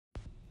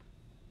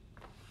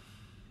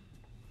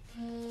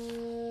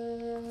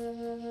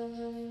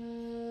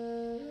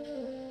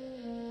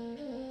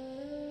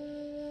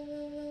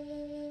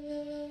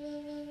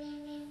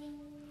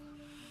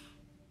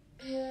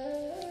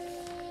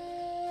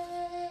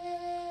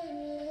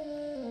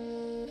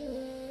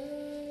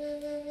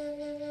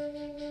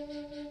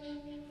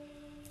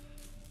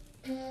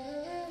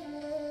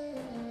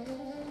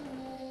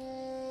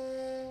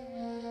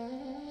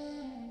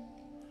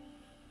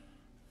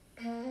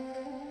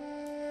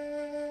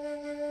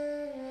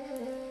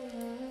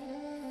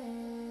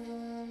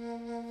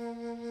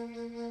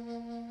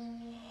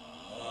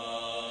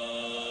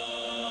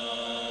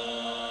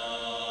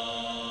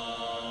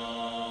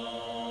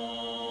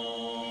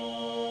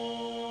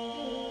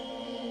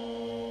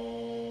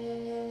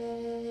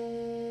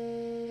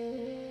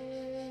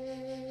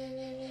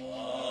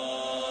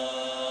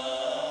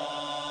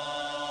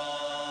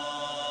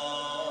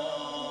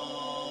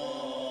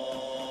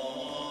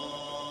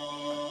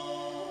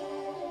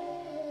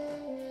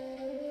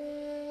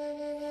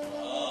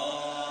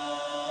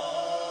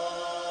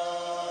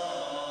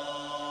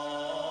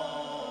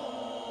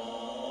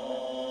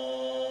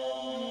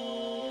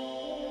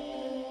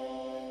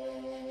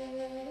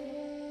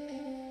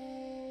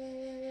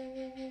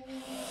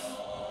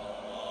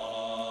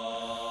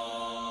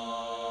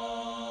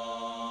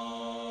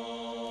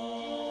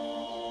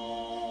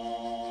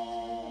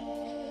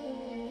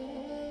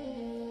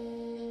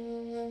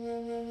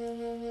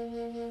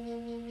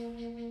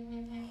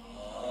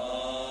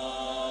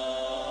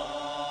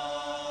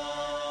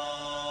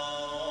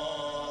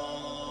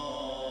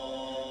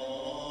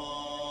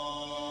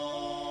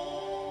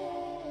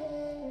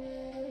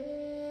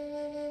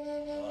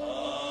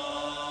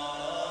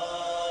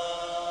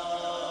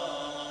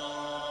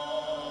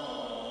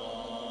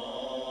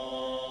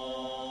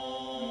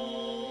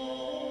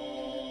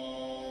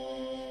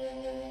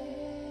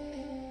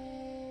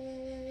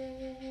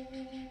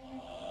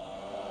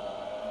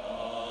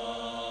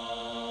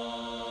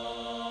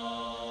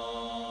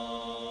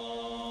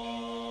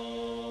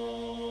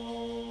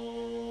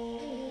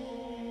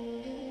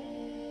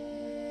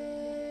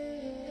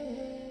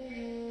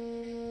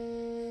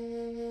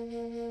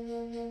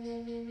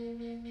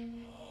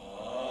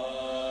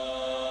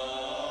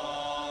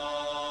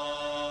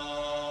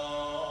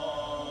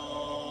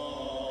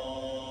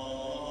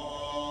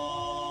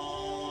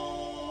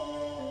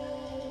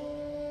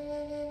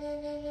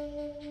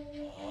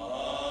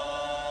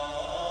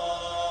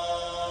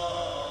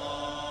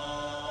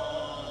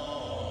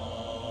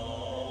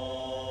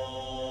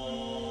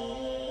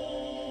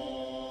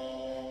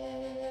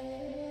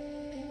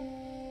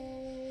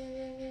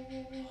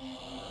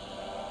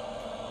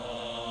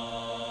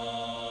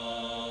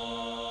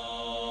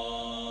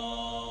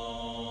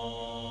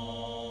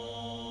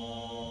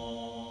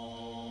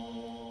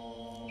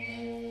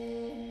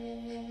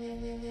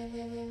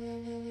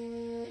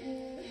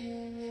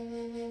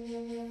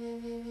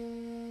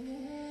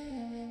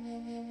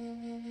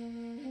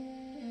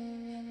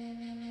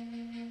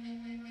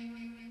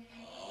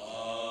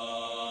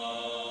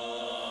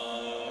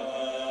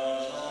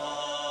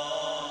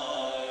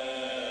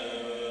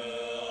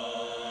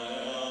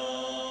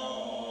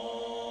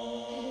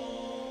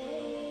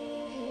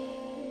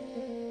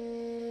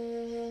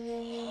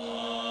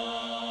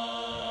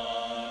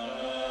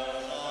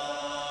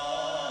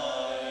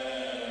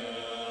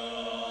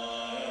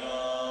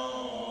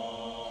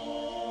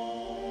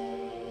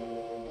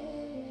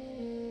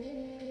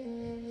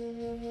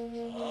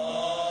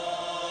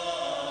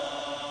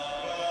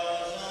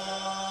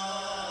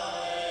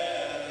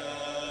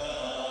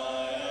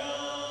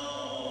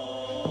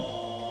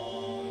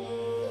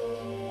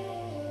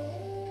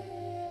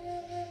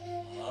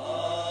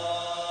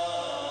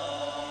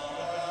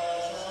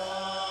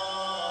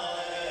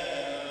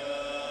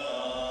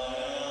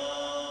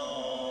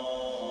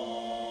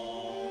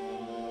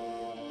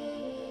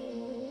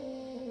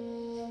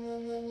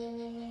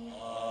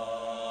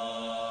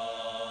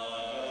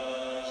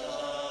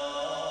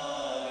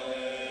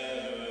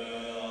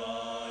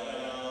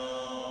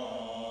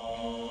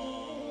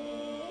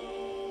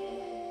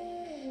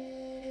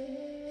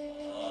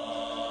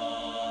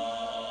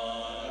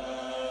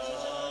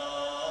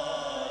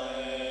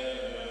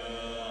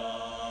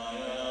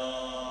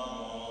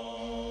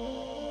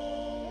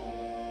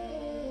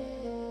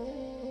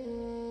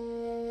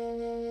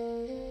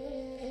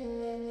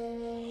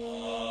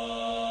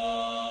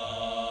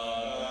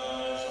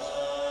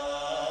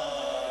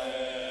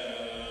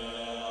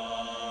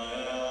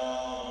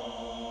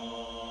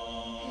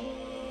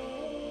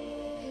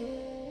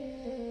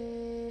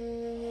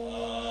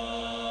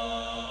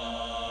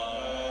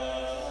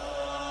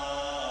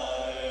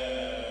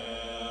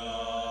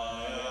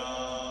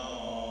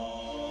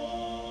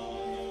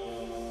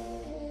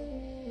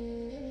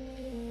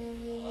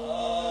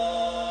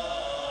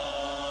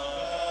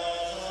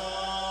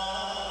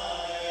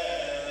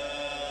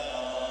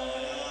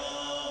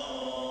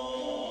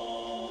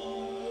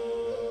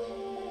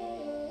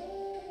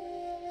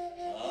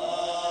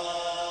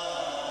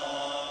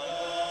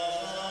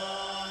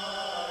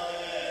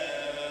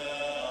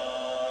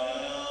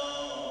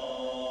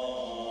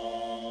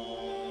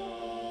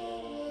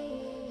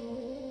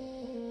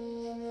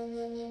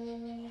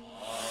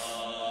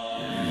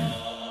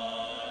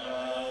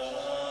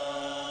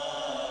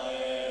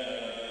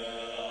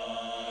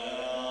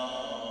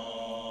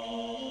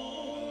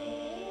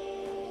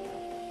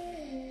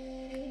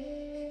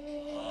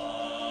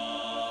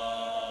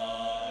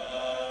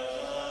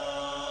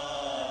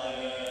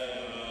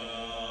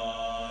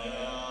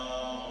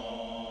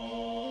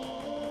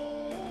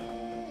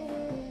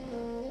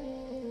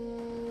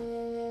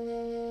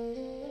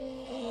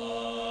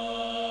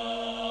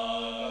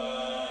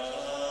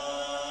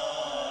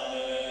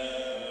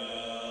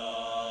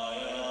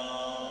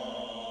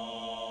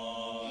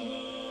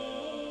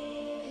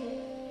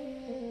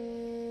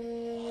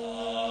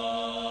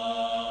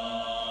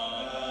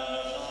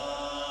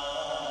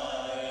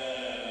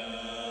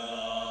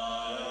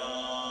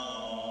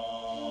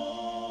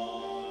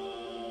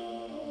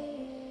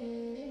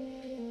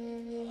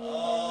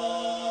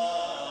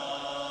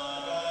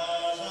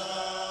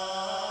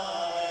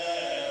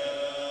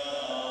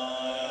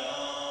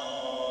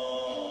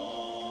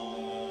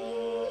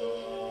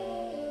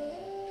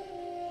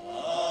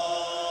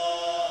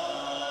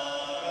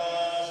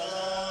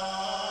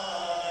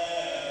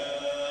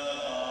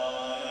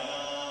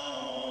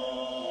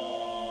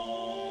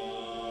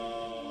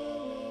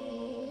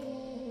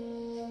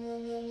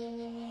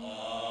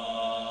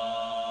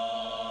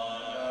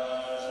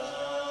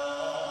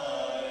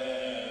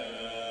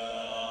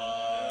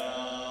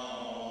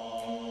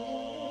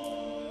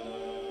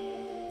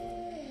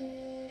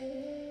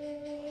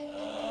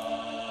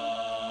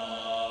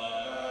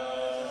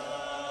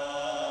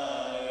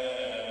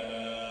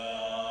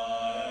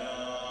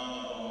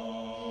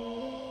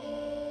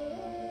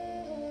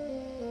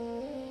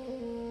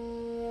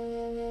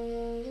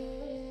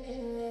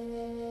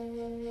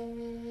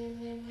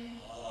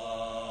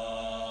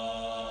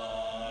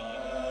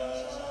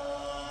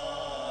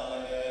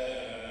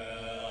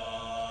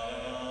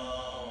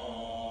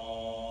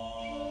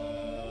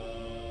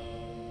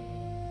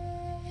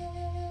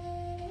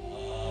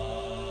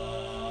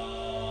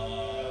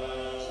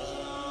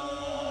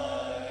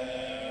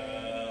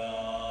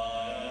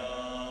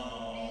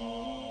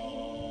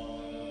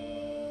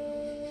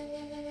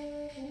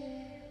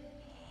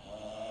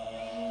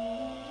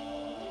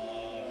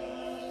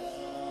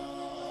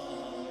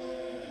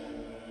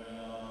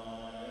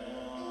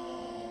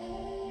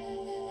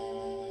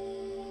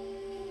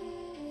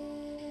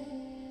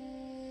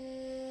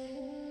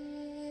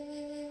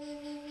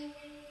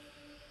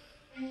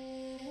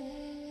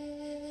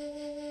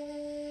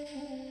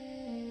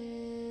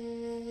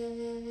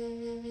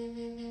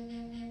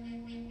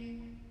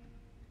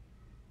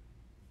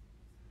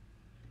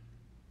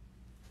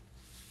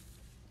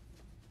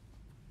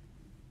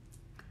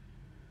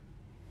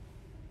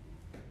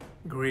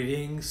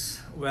Greetings,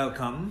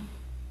 welcome.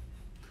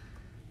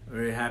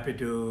 Very happy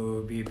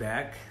to be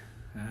back.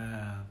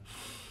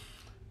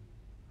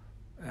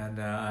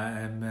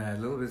 I'm a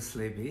little bit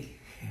sleepy,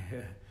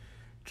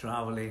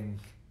 traveling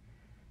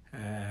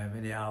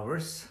many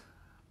hours,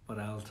 but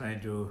I'll try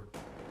to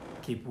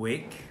keep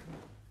awake.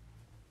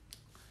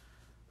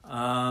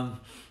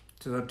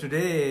 So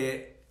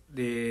today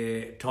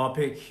the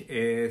topic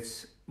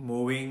is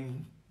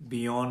moving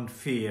beyond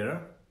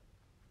fear.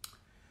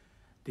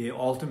 The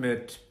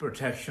ultimate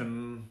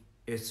protection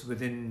is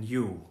within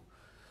you.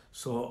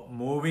 So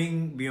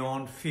moving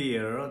beyond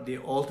fear, the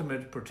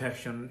ultimate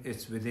protection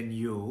is within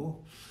you.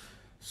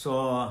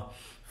 So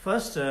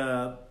first,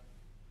 I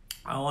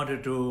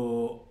wanted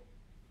to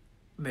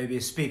maybe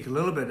speak a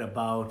little bit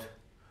about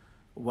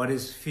what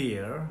is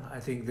fear. I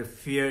think the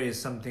fear is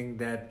something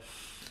that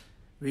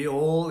we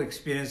all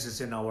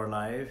experience in our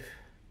life.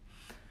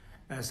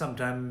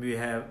 Sometimes we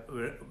have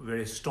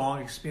very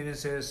strong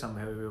experiences, some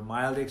have very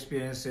mild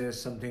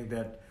experiences, something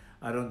that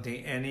I don't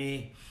think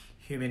any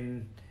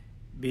human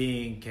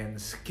being can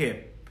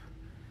skip.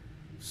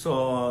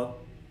 So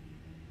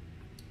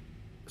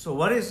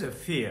what is a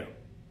fear?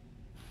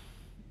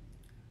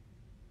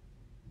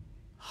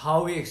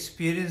 How we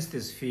experience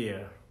this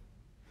fear?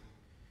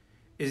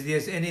 Is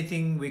there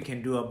anything we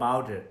can do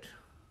about it?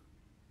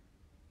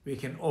 We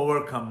can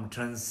overcome,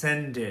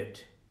 transcend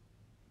it.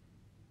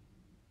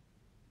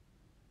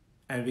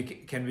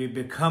 And can we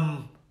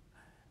become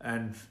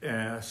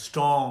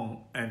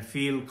strong and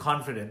feel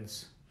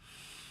confidence?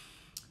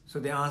 So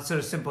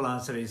the simple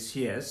answer is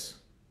yes,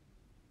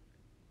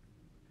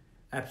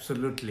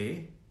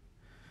 absolutely.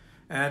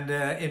 And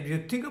if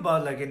you think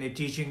about like in a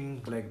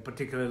teaching, like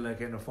particularly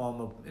like in a form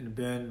of in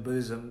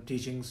Buddhism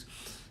teachings,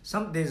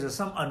 there's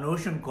some a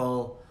notion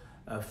called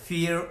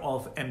fear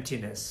of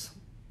emptiness.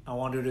 I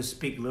wanted to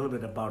speak a little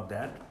bit about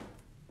that.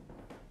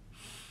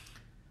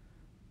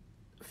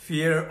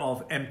 Fear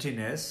of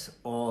emptiness,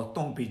 or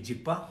tongpi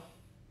jikpa.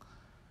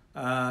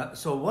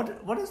 So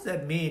what does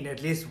that mean?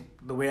 At least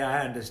the way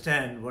I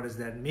understand what does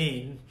that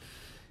mean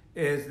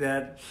is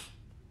that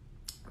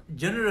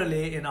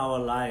generally in our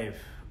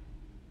life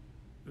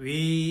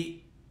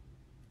we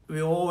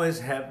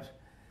always have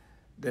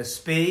the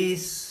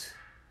space,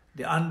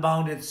 the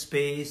unbounded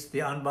space, the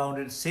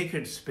unbounded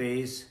sacred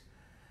space,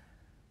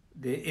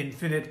 the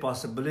infinite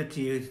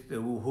possibilities,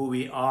 who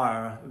we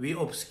are. We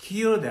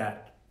obscure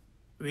that.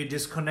 We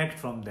disconnect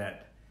from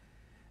that.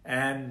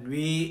 And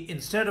we,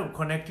 instead of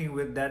connecting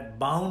with that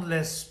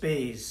boundless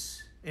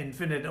space,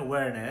 infinite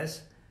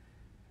awareness,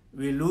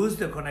 we lose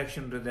the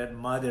connection to that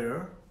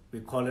mother, we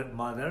call it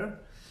mother,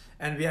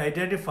 and we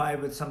identify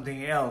with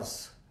something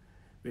else.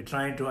 We're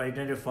trying to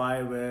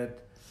identify with,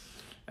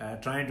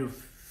 trying to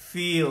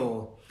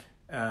feel,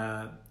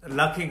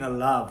 lacking a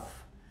love,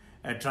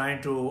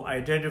 trying to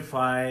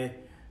identify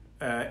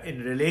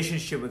in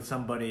relationship with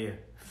somebody,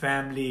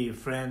 family,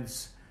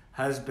 friends,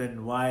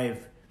 husband,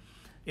 wife,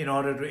 in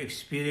order to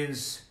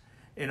experience,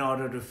 in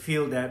order to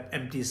fill that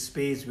empty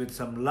space with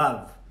some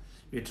love.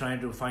 We're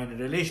trying to find a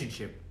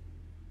relationship.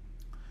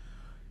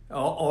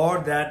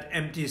 Or that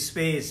empty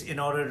space, in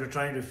order to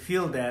try to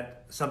fill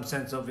that, some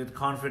sense of with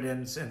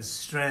confidence and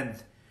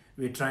strength,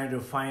 we're trying to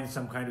find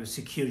some kind of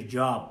secure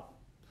job,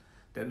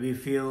 that we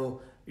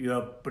feel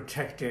you're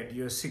protected,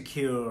 you're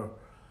secure,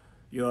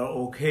 you're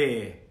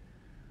okay.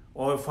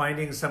 Or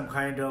finding some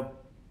kind of,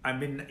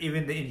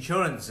 even the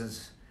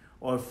insurances,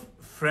 or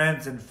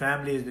friends and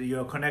families that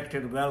you're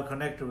connected, well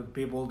connected with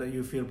people that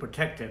you feel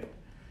protected.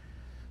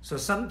 So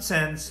some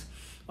sense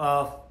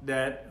of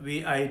that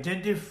we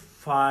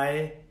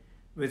identify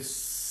with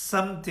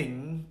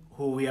something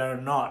who we are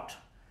not.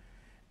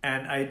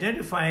 And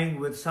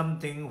identifying with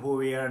something who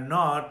we are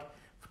not,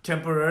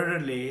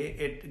 temporarily,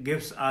 it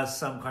gives us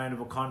some kind of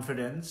a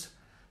confidence,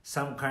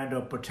 some kind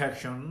of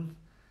protection,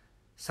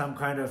 some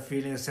kind of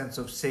feeling, a sense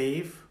of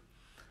safe,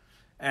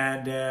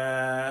 and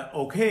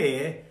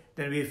okay,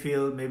 then we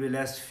feel maybe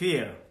less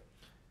fear.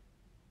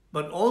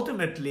 But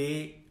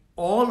ultimately,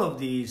 all of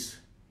these,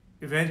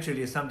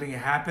 eventually something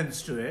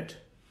happens to it.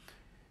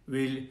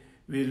 We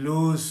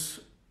lose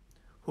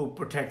who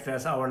protect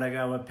us,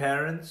 our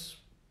parents,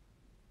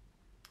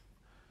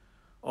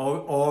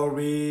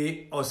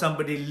 or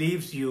somebody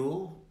leaves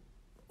you,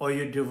 or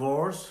you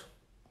divorce,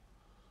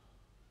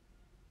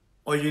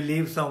 or you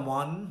leave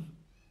someone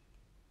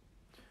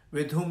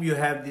with whom you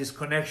have this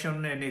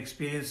connection and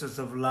experiences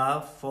of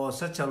love for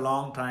such a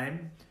long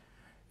time.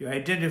 You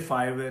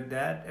identify with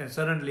that, and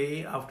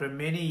suddenly after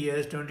many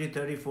years, 20,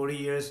 30, 40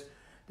 years,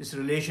 this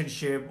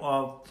relationship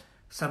of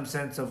some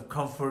sense of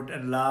comfort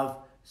and love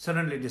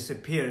suddenly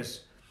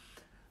disappears.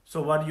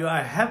 So what you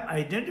have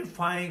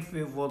identifying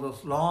with for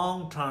this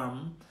long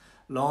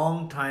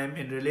time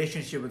in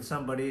relationship with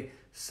somebody,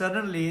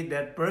 suddenly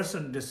that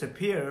person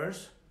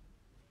disappears,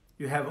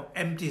 you have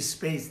empty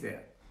space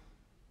there.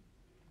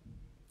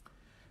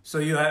 So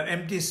you have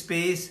empty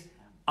space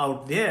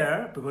out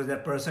there because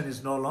that person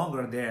is no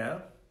longer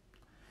there.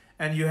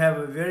 And you have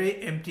a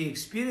very empty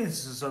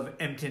experiences of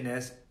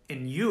emptiness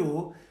in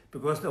you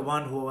because the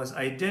one who was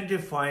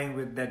identifying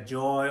with that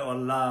joy or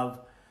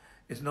love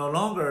is no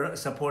longer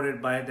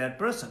supported by that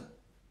person.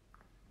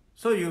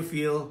 So you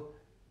feel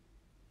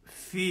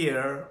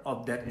fear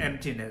of that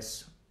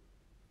emptiness.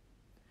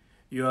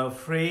 You are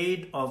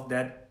afraid of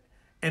that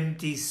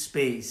empty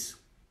space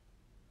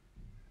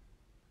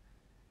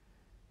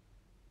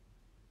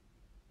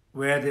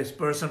where this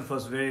person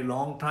was very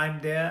long time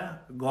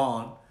there,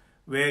 gone,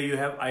 where you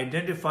have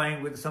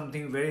identifying with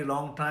something very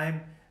long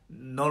time,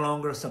 no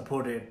longer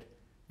supported.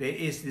 There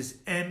is this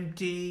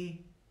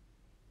empty,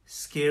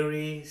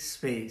 scary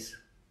space.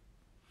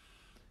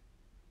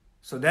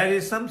 So there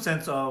is some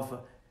sense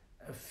of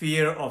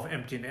fear of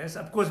emptiness.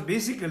 Of course,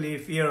 basically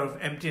fear of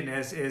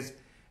emptiness is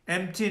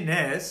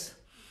emptiness,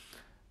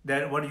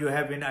 that what you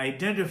have been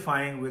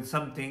identifying with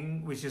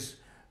something which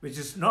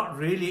is not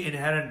really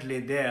inherently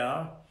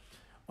there,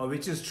 or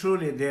which is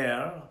truly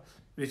there,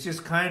 which is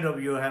kind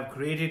of you have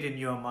created in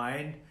your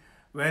mind.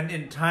 When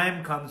in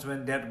time comes,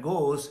 when that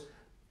goes,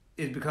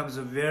 it becomes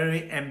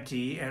very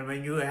empty, and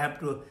when you have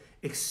to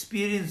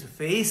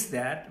face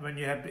that, when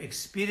you have to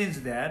experience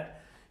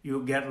that,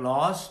 you get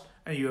lost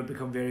and you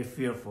become very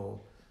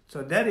fearful.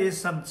 So that is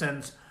some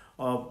sense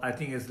of, I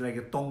think it's like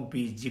a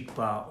tongpi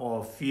jikpa,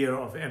 or fear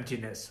of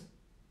emptiness.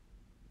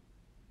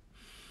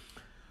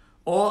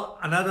 Or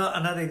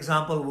another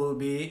example will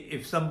be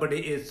if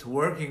somebody is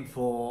working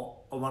for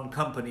one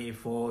company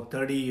for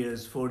 30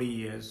 years, 40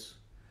 years,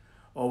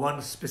 or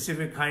one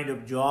specific kind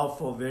of job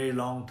for a very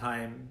long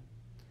time,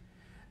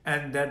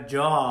 and that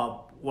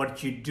job,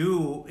 what you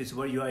do is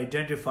what you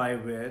identify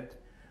with.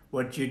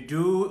 What you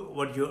do,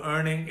 what you're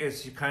earning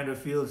is you kind of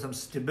feel some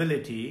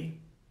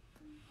stability,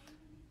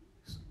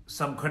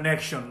 some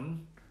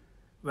connection.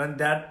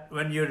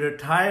 When you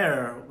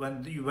retire,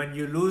 when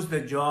you lose the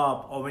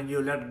job, or when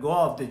you let go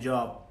of the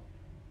job,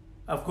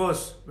 of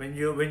course, when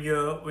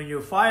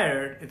you're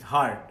fired, it's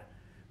hard.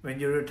 When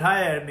you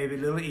retire, maybe a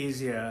little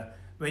easier.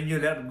 When you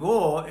let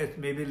go, it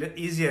may be a little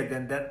easier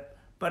than that.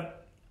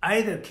 But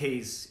either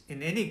case,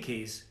 in any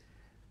case,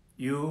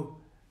 you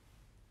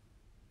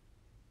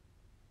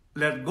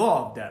let go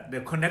of that.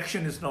 The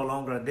connection is no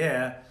longer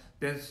there.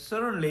 Then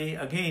certainly,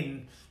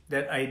 again,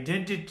 that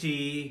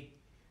identity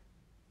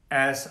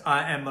as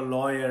I am a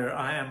lawyer,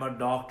 I am a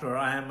doctor,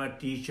 I am a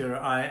teacher,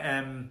 I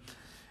am,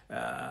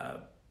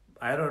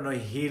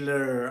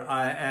 healer,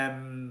 I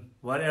am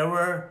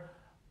whatever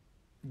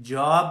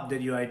job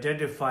that you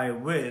identify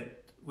with,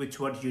 which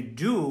what you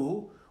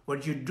do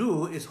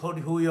is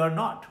who you are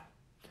not.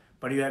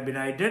 But you have been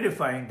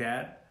identifying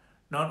that,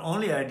 not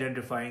only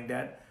identifying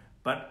that,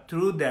 but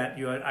through that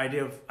you are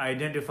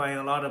identifying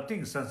a lot of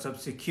things, sense of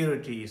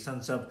security,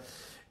 sense of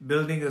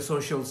building a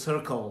social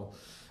circle,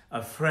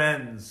 of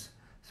friends,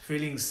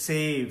 feeling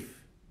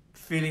safe,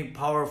 feeling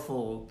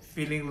powerful,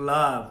 feeling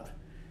loved.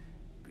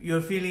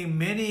 You're feeling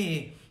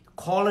many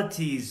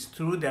qualities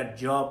through that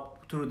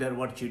job, through that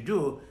what you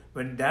do.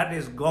 When that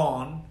is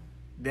gone,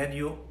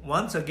 then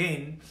once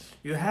again,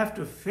 you have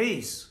to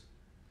face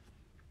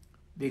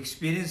the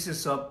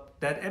experiences of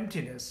that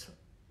emptiness,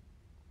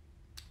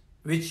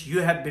 which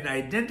you have been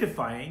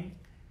identifying,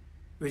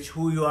 which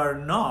who you are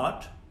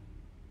not,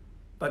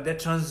 but the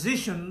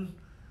transition,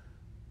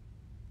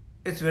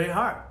 it's very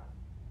hard.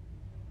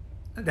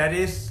 That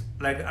is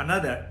like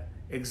another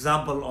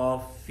example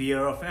of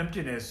fear of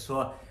emptiness.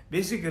 So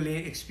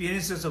basically,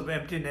 experiences of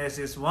emptiness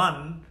is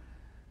one.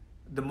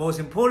 The most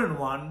important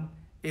one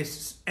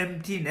is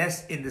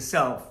emptiness in the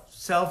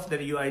self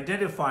that you are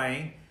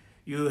identifying.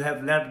 You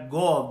have let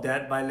go of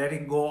that by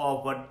letting go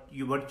of what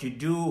you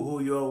do,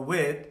 who you are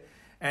with,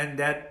 and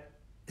that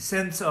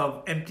sense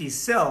of empty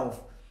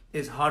self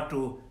is hard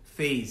to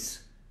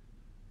face.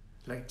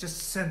 Like just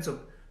sense of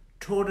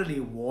totally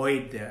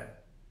void there.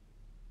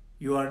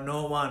 You are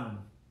no one.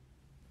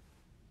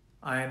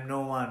 I am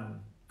no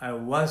one. I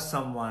was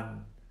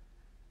someone.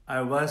 I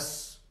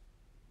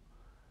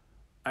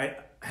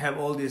have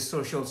all these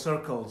social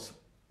circles.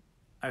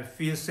 I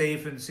feel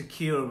safe and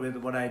secure with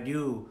what I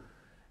do,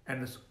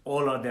 and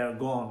all are there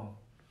gone.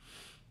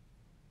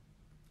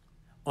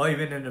 Or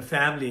even in a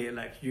family,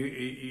 like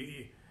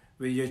you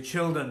with your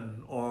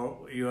children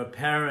or your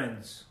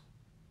parents,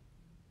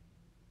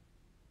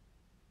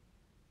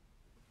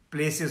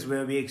 places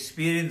where we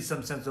experience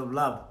some sense of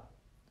love.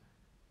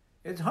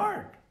 It's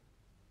hard.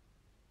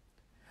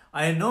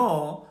 I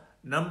know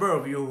number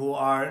of you who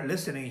are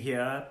listening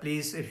here,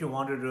 please, if you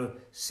wanted to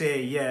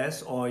say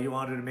yes or you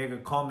wanted to make a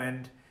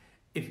comment,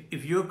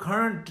 if you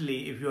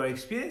are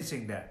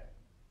experiencing that,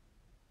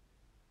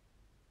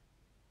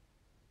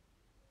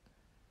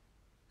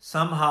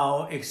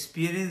 somehow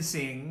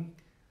experiencing,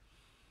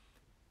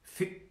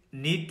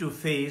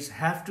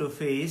 have to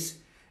face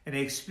and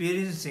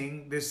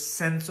experiencing this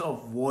sense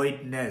of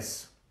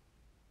voidness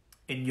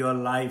in your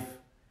life,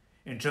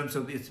 in terms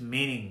of its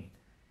meaning,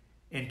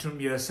 in terms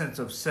of your sense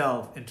of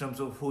self, in terms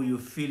of who you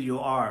feel you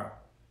are,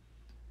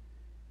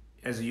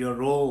 as your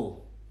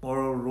role,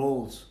 moral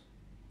roles,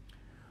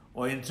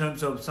 or in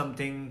terms of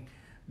something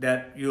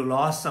that you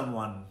lost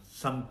someone,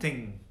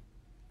 something,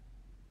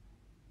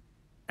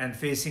 and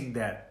facing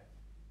that.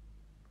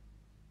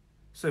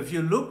 So if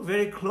you look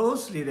very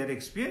closely at that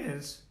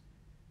experience,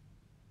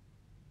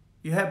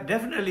 you have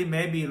definitely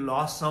maybe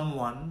lost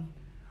someone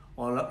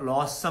or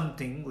lost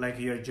something like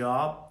your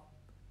job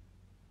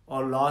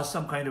or lost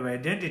some kind of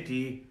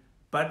identity,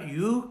 but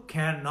you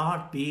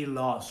cannot be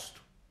lost.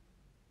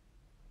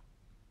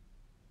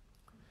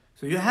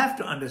 So you have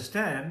to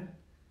understand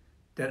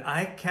that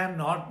I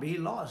cannot be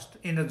lost.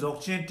 In the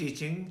Dzogchen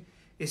teaching,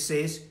 it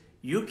says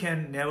you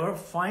can never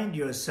find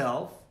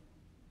yourself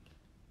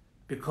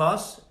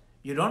because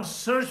you don't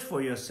search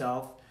for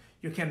yourself.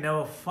 You can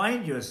never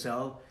find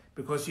yourself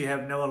because you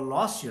have never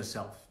lost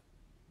yourself.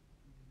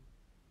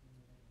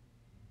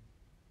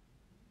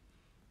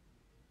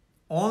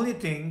 Only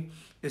thing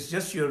is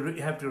just you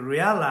have to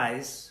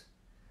realize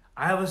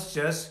I was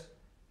just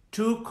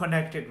too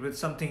connected with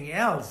something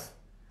else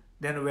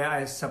than where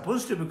I'm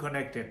supposed to be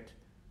connected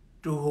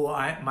to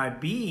my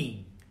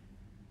being,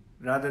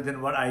 rather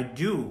than what I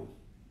do,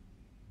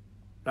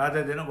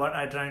 rather than what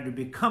I'm trying to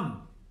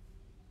become.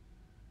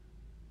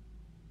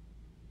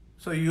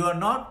 So you are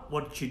not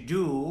what you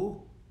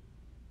do,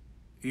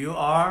 you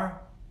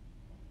are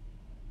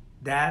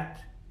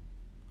that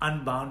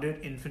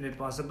unbounded infinite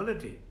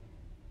possibility.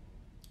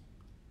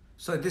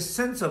 So this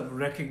sense of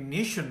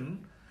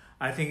recognition,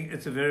 I think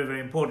it's very, very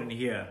important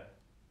here.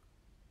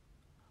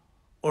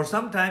 Or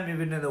sometimes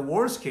even in the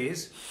worst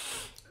case,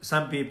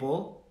 some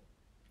people,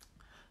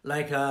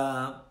 like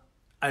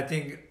I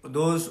think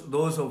those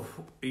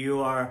of you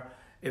are,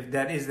 if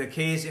that is the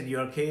case in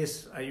your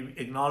case, I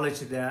acknowledge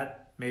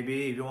that.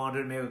 Maybe if you want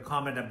to make a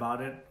comment about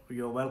it,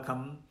 you're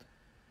welcome.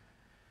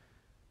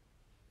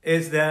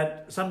 Is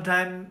that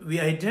sometimes we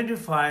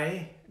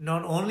identify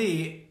not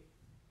only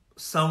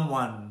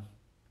someone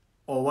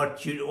or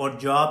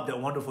job, the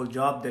wonderful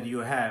job that you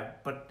have,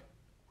 but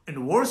in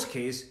the worst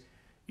case,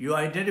 you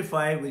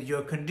identify with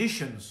your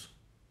conditions,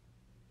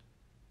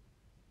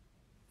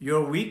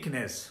 your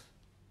weakness,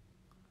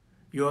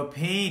 your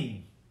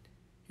pain,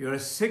 your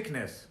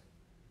sickness.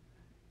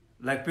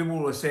 Like people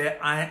will say,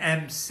 I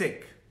am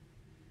sick.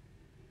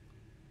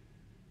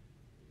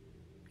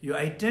 You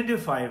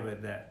identify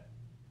with that.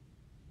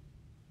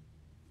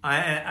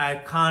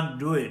 I can't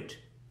do it.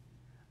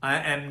 I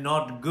am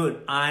not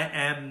good. I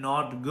am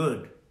not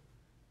good.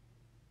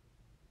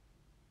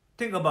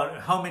 Think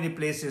about how many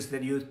places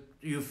that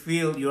you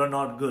feel you are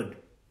not good.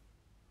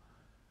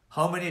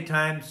 How many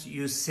times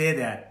you say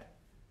that,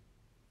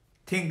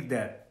 think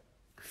that,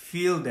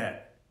 feel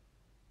that.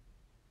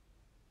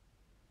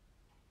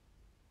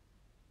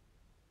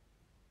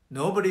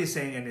 Nobody is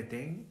saying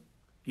anything.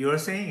 You are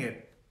saying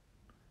it.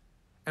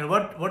 And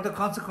what are the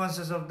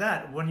consequences of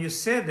that? When you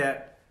say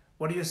that,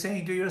 what are you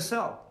saying to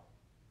yourself?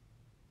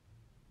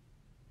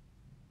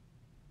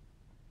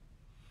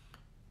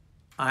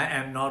 I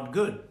am not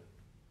good.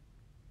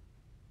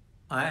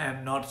 I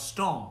am not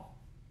strong.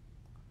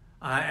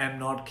 I am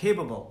not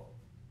capable.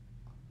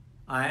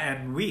 I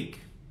am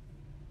weak.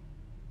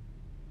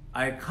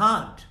 I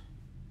can't.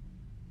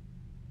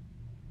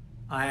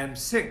 I am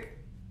sick.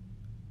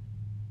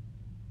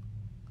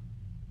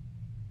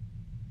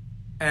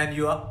 And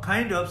you are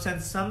kind of, in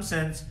some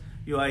sense,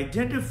 you're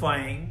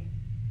identifying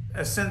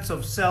a sense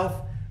of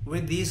self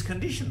with these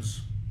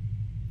conditions.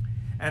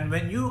 And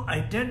when you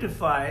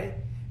identify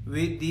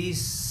with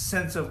these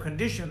sense of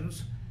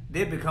conditions,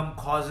 they become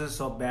causes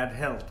of bad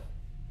health,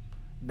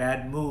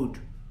 bad mood,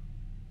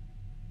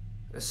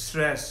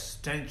 stress,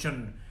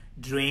 tension,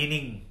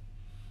 draining,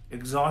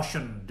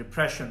 exhaustion,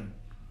 depression.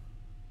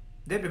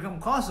 They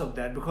become cause of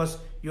that because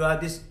you are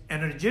this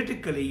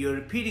energetically, you're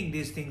repeating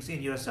these things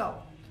in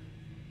yourself.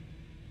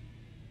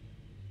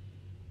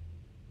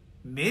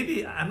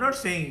 Maybe, I'm not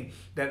saying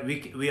that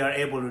we are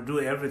able to do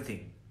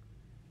everything,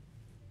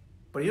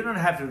 but you don't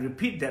have to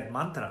repeat that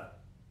mantra.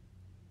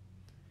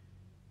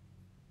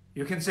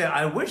 You can say,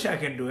 I wish I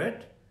can do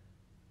it.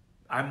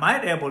 I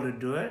might be able to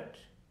do it.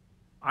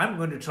 I'm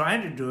going to try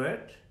to do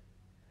it.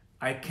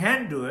 I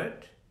can do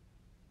it.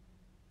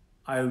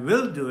 I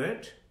will do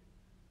it.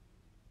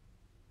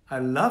 I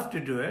love to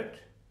do it.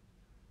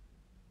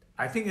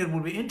 I think it will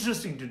be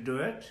interesting to do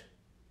it.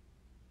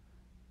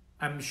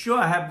 I'm sure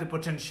I have the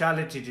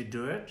potentiality to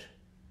do it.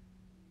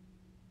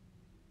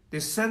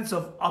 This sense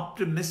of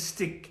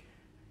optimistic,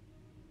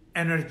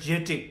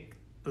 energetic,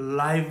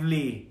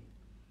 lively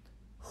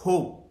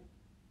hope,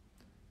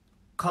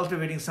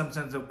 cultivating some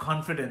sense of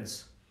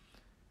confidence.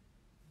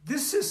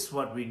 This is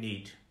what we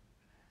need.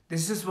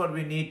 This is what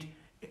we need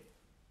to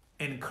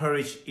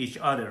encourage each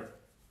other.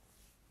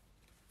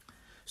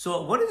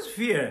 So what is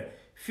fear?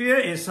 Fear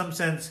is, some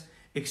sense,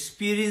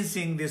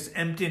 experiencing this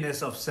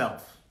emptiness of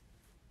self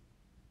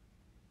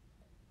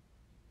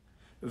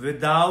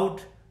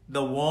without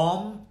the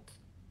warmth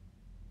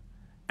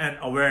and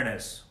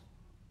awareness.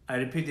 I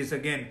repeat this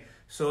again.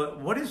 So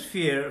what is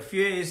fear?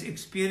 Fear is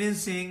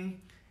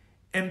experiencing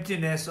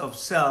emptiness of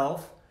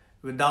self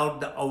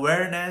without the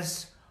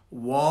awareness,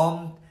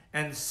 warmth,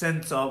 and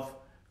sense of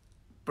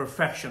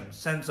perfection,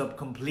 sense of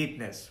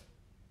completeness.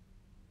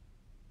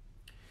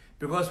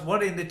 Because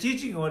what in the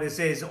teaching, what it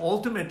says,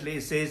 ultimately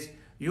it says,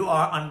 You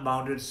are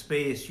unbounded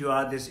space. You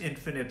are this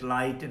infinite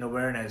light and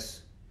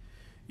awareness.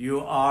 You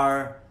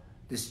are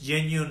this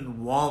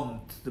genuine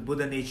warmth. The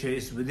Buddha nature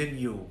is within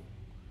you.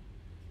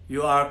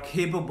 You are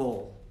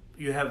capable.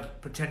 You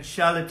have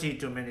potentiality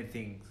to many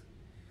things.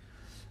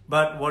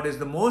 But what is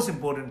the most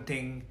important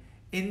thing,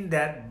 in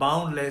that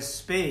boundless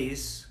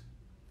space,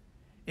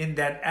 in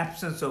that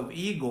absence of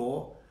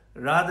ego,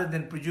 rather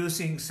than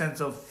producing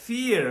sense of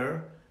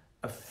fear,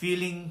 a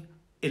feeling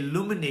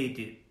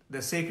illuminated.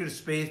 The sacred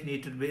space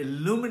needs to be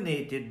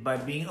illuminated by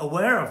being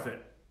aware of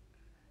it.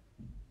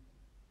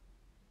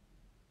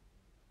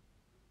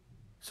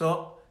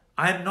 So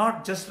I'm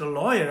not just a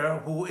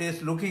lawyer who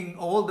is looking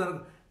all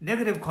the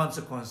negative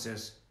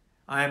consequences.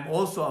 I am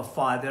also a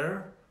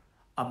father,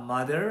 a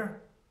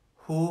mother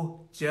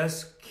who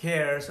just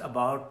cares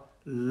about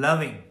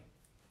loving.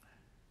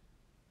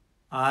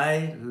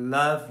 I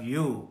love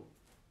you.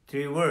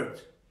 3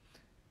 words.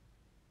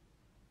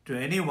 To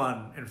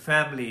anyone in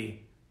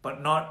family,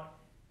 but not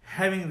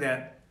having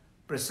that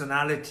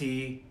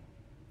personality,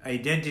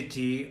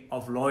 identity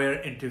of lawyer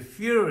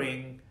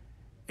interfering,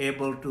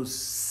 able to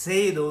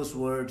say those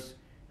words,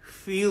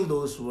 feel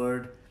those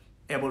words,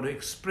 able to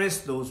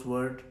express those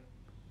words.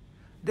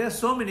 There are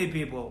so many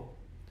people.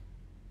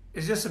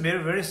 It's just a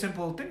very, very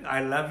simple thing.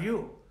 I love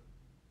you.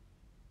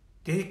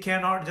 They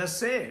cannot just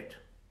say it.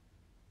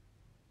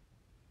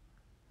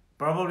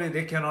 Probably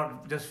they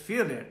cannot just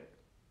feel it.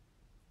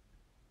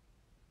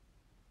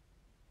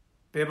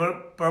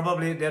 People,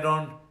 probably they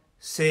don't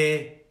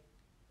say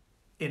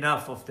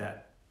enough of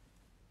that.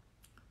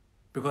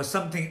 Because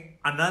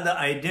another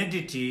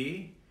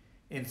identity,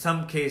 in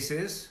some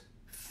cases,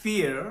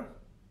 fear,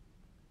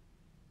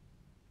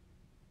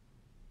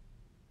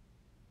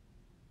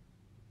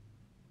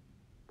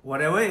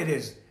 whatever it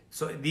is.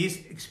 So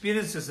these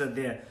experiences are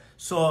there.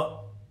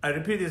 So I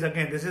repeat this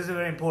again. This is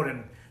very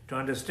important to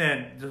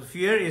understand. The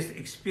fear is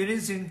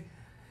experiencing,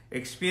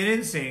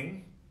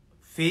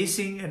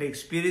 facing and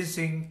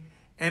experiencing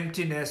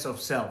emptiness of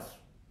self.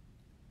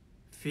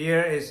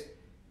 Fear is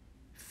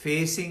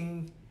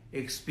facing,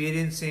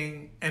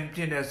 experiencing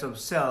emptiness of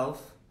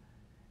self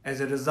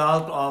as a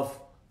result of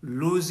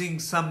losing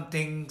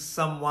something,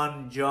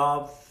 someone,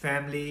 job,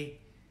 family,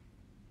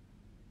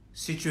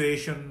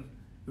 situation,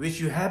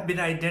 which you have been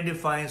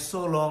identifying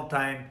so long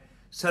time.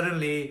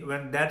 Suddenly,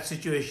 when that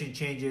situation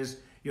changes,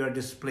 you are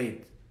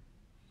displaced.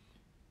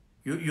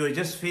 You are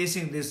just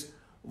facing this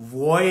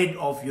void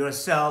of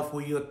yourself, who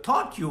you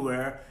thought you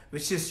were,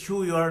 which is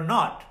who you are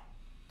not.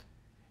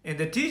 In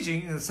the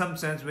teaching, in some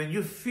sense, when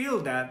you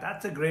feel that,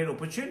 that's a great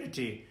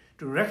opportunity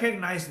to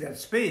recognize that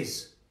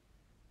space.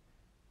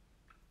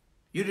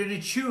 You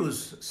didn't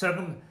choose.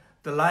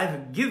 The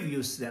life give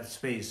you that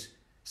space.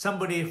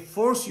 Somebody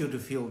forced you to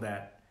feel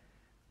that.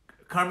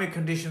 Karmic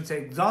conditions are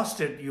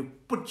exhausted. You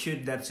put you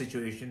in that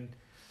situation.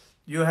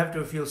 You have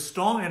to feel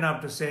strong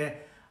enough to say,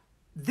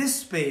 this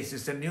space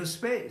is a new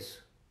space.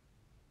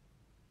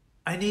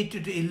 I need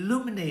to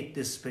illuminate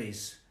this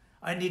space.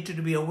 I need to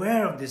be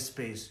aware of this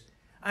space.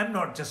 I'm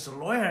not just a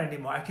lawyer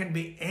anymore. I can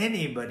be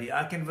anybody.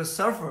 I can be a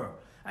surfer.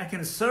 I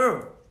can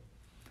serve.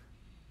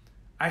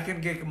 I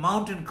can get a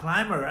mountain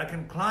climber. I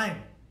can climb.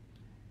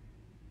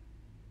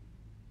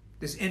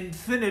 This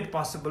infinite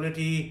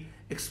possibility,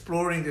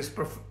 exploring this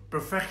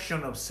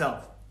perfection of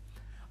self.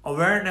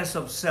 Awareness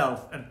of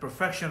self and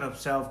perfection of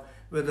self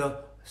with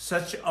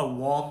such a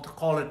warmth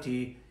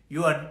quality.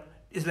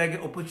 It's like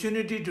an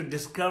opportunity to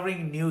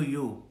discovering new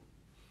you.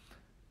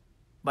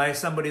 By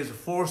somebody's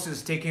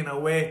forces taking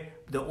away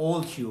the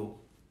old you,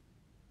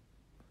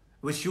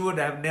 which you would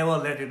have never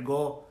let it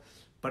go,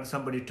 but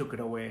somebody took it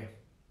away.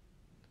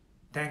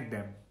 Thank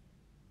them.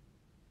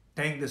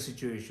 Thank the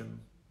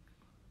situation.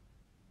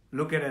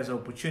 Look at it as an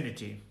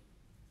opportunity.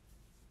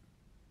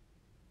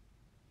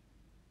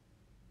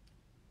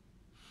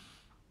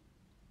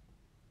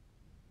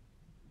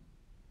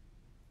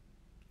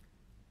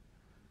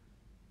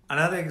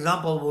 Another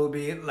example will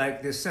be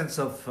like this sense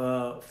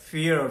of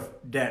fear of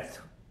death.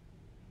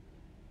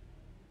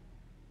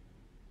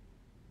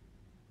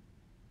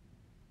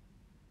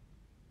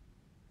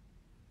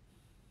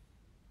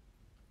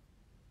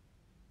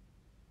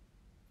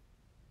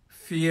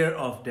 Fear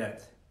of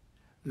death,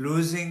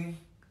 losing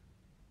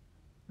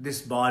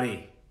this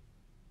body,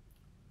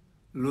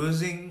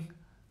 losing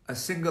a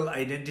single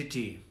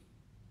identity.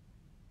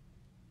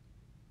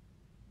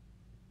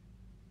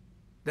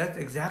 That's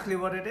exactly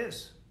what it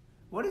is.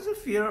 What is the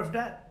fear of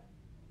death?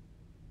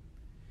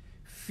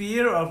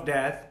 Fear of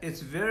death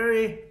is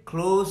very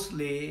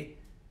closely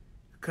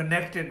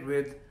connected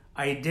with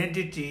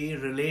identity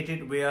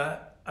related via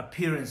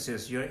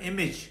appearances, your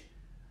image,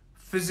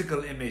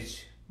 physical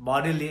image,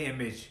 bodily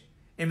image,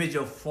 image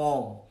of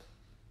form,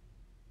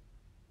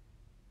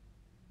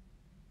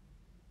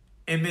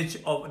 image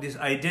of this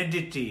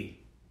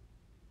identity,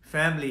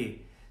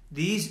 family.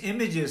 These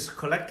images,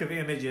 collective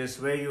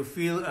images, where you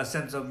feel a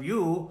sense of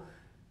you,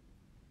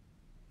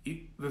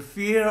 the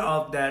fear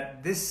of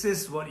that, this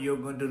is what you're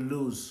going to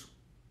lose.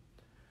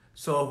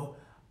 So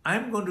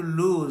I'm going to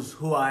lose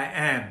who I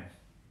am,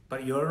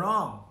 but you're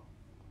wrong.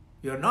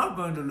 You're not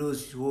going to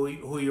lose who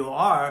you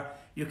are.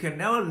 You can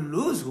never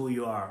lose who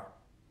you are.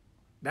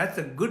 That's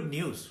the good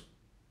news.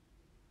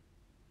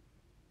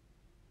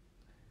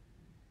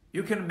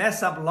 You can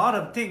mess up a lot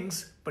of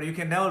things, but you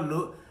can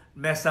never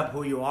mess up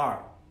who you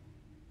are.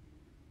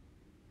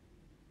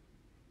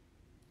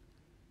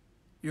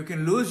 You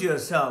can lose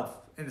yourself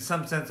in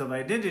some sense of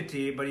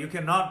identity, but you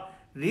cannot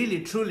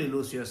really truly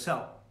lose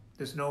yourself.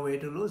 There's no way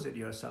to lose it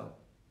yourself.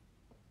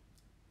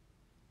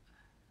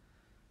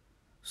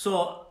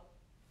 So,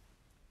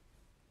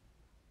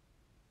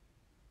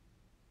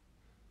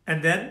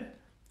 and then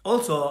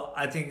also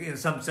I think in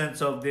some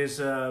sense of this,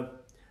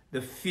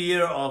 the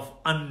fear of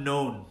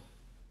unknown.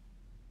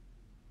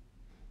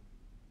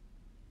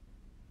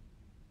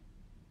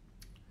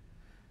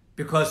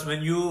 Because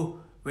when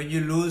you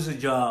lose a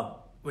job,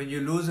 when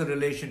you lose a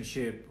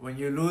relationship, when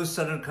you lose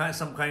some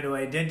kind of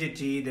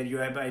identity that you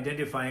have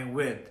identifying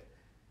with,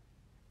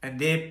 and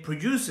they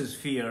produces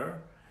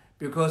fear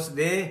because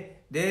they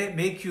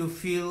make you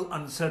feel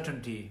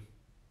uncertainty.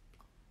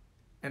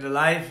 In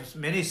life,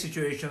 many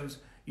situations,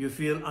 you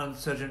feel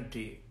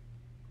uncertainty.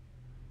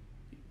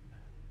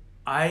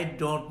 I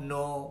don't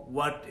know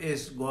what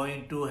is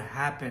going to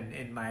happen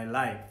in my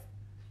life.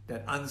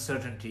 That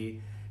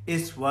uncertainty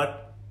is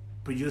what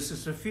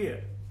produces the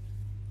fear.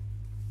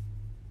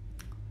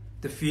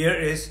 The fear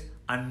is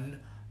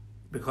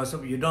because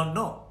of you don't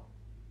know.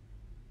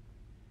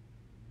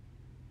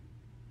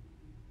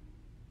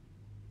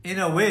 In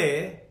a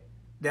way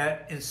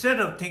that instead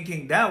of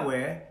thinking that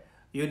way,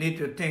 you need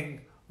to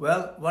think,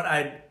 well, what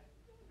I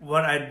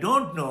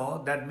don't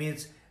know, that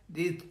means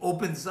it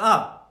opens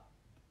up.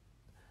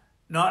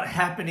 Not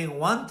happening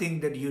one thing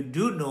that you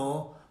do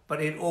know,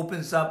 but it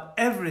opens up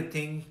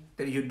everything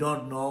that you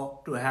don't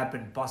know to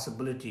happen,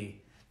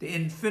 possibility, the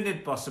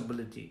infinite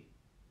possibility.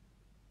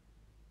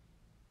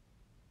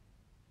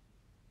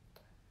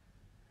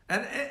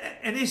 And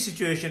any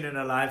situation in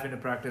our life, in the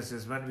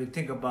practices, when we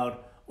think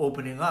about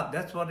opening up,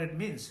 that's what it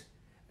means.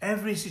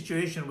 Every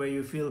situation where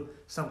you feel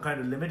some kind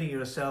of limiting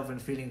yourself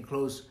and feeling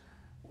close,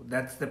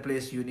 that's the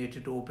place you need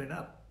to open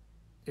up.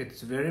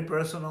 It's very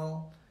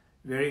personal,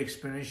 very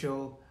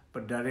experiential,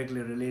 but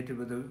directly related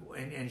with the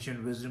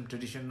ancient wisdom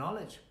tradition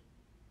knowledge.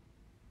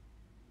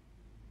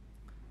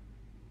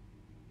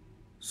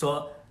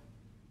 So,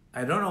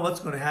 I don't know what's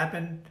going to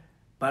happen,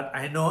 but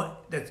I know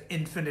that's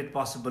infinite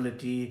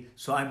possibility.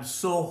 So I'm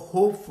so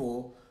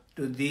hopeful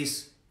to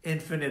this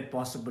infinite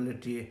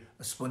possibility,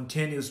 a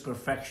spontaneous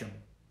perfection.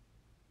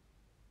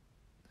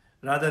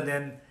 Rather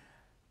than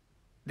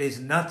there's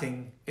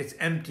nothing, it's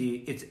empty,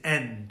 it's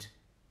end.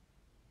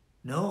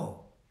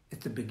 No,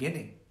 it's the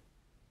beginning.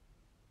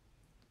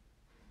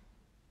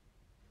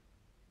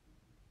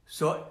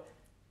 So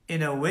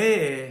in a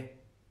way,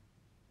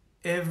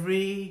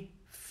 every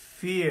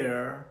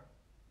fear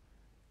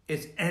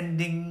is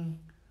ending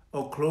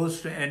or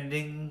close to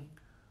ending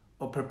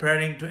or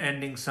preparing to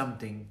ending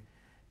something.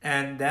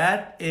 And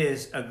that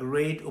is a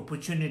great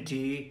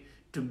opportunity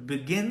to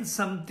begin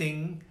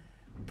something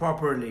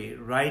properly,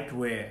 right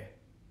way,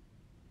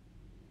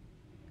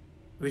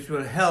 which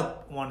will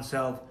help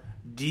oneself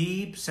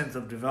deep sense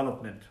of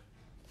development.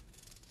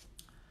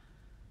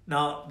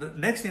 Now, the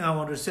next thing I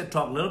want to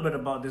talk a little bit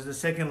about is the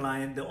second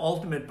line, the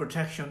ultimate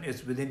protection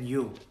is within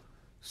you.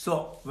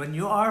 So when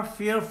you are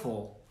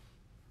fearful,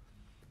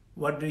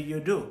 what do you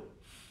do?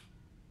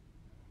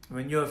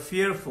 When you're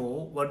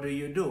fearful, what do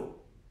you do?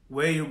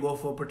 Where you go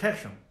for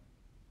protection?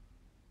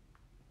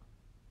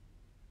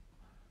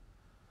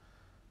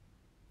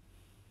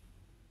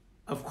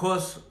 Of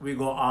course, we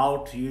go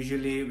out.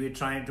 Usually we're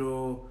trying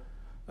to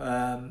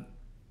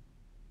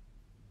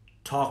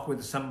talk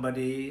with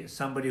somebody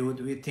who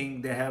we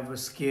think they have a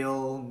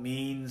skill,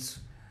 means,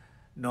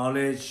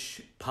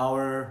 knowledge,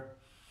 power,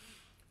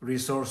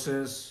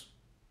 resources.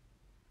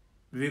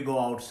 We go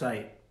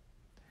outside.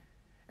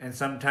 And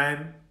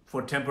sometimes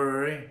for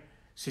temporary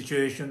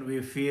situation,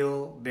 we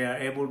feel they are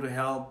able to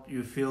help.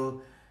 You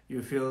feel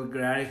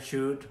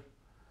gratitude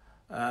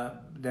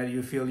that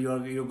you feel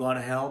you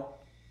got help.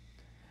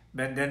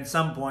 But then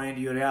some point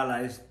you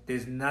realize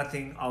there's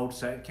nothing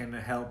outside can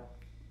help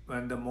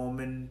when the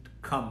moment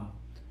come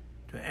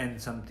to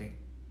end something.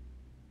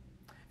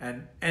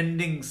 And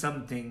ending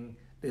something,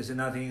 there's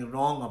nothing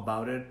wrong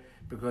about it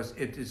because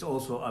it is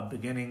also a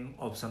beginning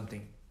of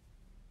something.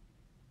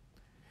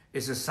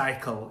 It's a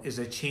cycle, it's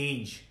a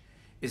change,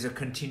 it's a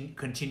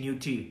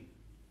continuity.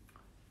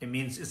 It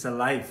means it's a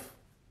life.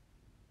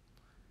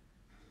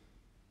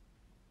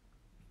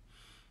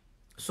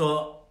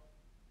 So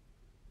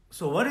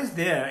what is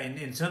there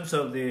in terms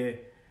of the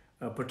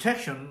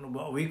protection,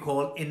 what we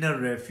call inner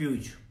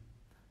refuge.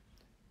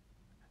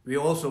 We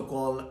also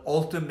call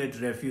ultimate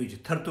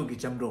refuge, Thartu ki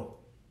chamro,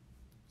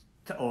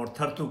 or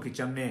Thartu ki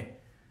chamme,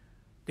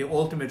 the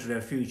ultimate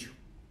refuge,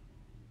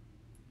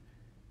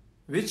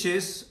 which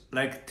is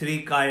like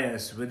three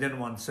kayas within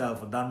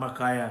oneself, Dharma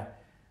kaya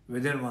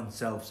within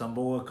oneself,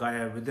 Sambhava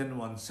kaya within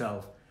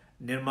oneself,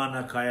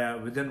 Nirmana kaya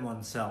within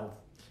oneself.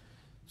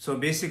 So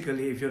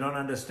basically, if you don't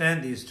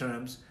understand these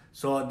terms,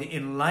 so the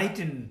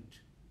enlightened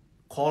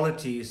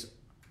qualities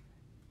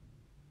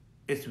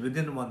is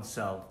within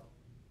oneself.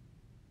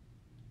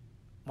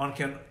 One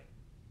can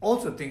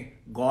also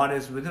think God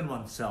is within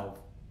oneself.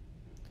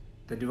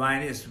 The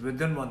divine is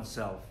within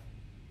oneself.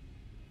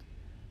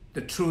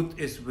 The truth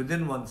is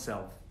within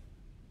oneself.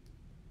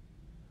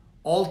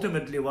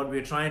 Ultimately, what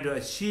we're trying to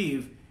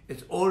achieve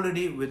is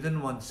already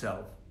within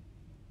oneself.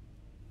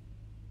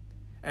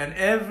 And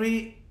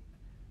every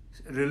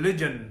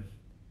religion,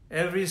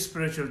 every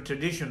spiritual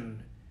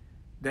tradition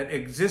that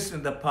exists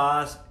in the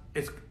past,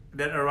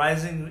 that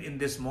arising in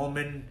this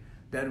moment,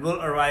 that will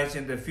arise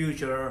in the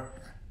future,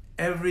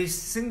 every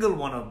single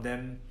one of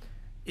them,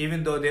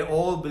 even though they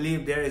all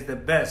believe there is the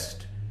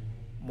best,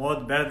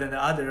 better than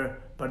the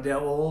other, but they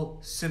are all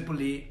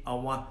simply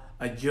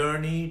a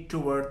journey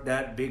toward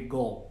that big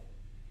goal,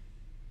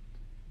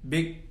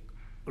 big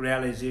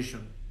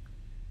realization.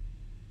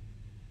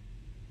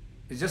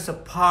 It's just a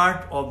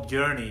part of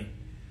journey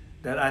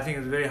that I think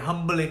is very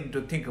humbling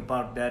to think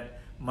about, that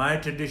my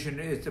tradition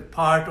is a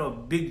part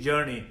of big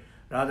journey,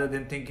 rather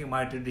than thinking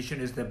my tradition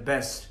is the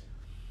best.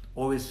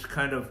 Always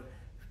kind of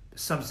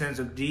some sense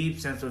of deep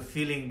sense of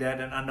feeling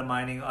that and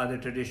undermining other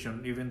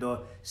tradition, even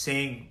though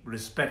saying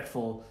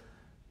respectful,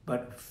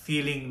 but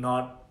feeling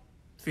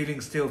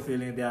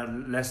they are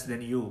less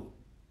than you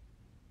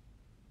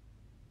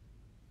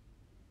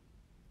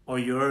or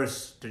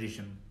yours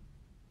tradition.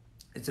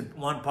 It's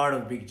one part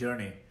of big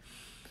journey.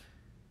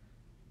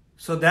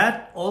 So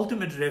that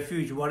ultimate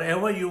refuge,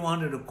 whatever you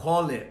wanted to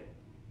call it,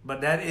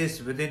 but that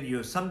is within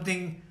you.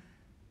 Something.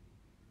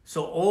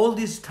 So all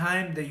this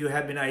time that you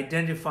have been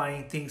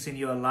identifying things in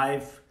your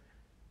life,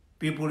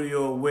 people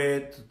you're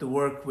with, the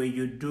work where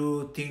you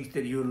do, things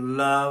that you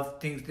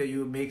love, things that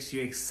makes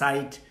you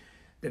excite,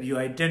 that you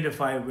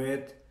identify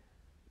with,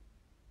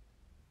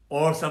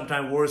 or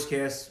sometimes worst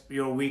case,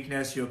 your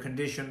weakness, your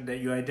condition that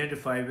you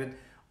identify with,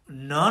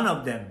 none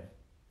of them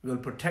will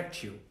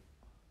protect you.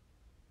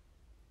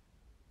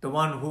 The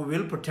one who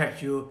will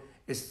protect you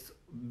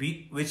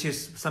which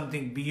is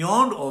something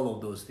beyond all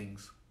of those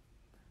things.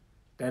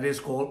 That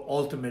is called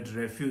ultimate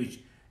refuge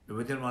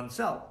within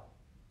oneself.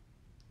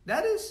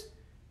 That is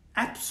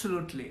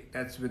absolutely,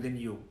 that's within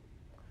you.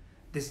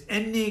 This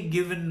any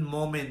given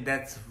moment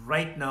that's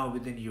right now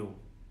within you.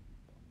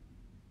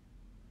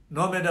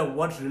 No matter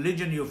what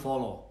religion you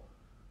follow,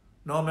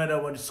 no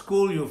matter what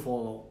school you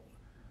follow,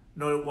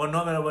 no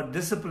matter what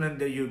discipline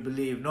that you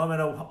believe, no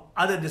matter what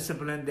other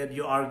discipline that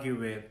you argue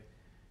with,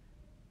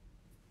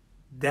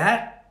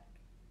 that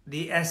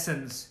the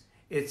essence,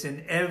 it's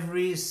in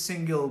every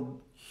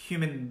single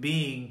human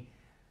being.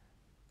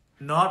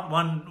 Not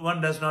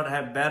one does not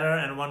have better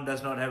and one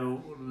does not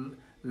have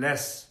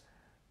less.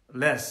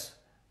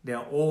 They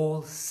are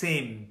all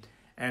same.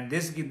 And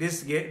this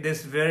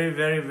very,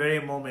 very, very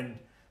moment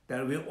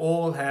that we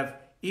all have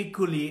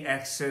equally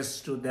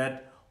access to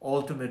that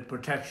ultimate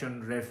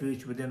protection,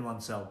 refuge within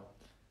oneself.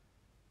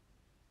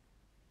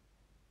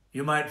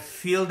 You might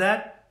feel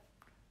that.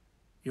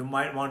 You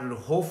might want to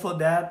hope for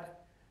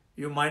that.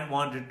 You might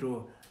want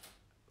to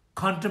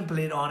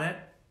contemplate on it.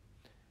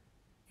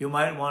 You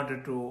might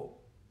want to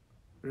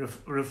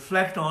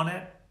reflect on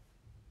it.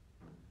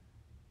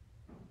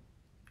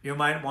 You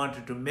might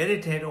want to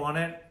meditate on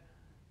it.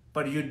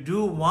 But you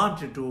do want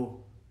to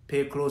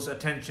pay close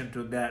attention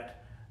to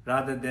that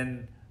rather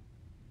than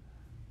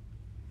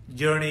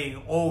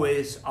journeying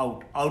always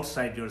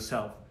outside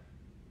yourself.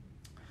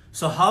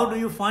 So how do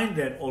you find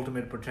that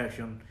ultimate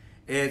protection?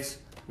 It's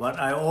what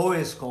I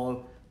always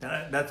call,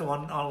 that's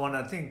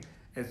one thing,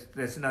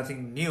 there's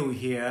nothing new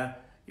here,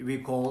 we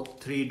call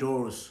 3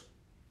 doors,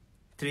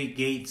 3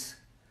 gates.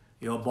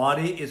 Your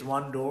body is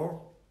one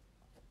door.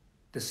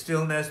 The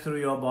stillness through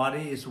your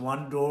body is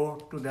one door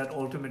to that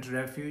ultimate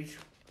refuge.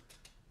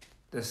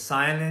 The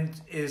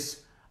silence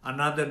is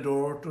another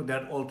door to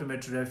that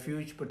ultimate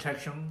refuge,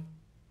 protection.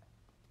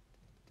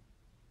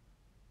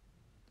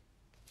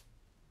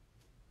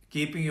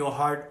 Keeping your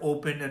heart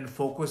open and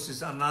focused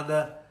is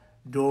another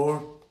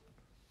door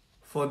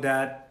for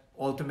that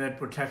ultimate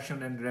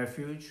protection and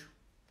refuge.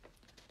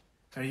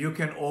 And you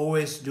can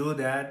always do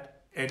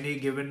that any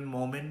given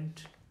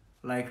moment,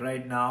 like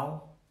right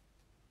now.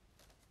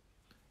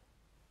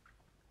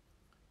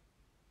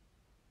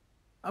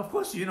 Of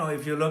course,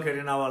 if you look at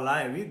in our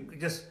life, we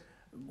just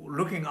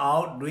looking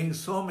out, doing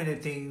so many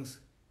things,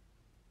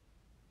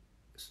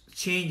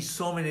 change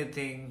so many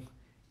things,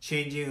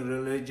 changing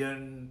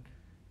religion,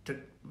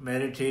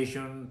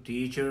 meditation,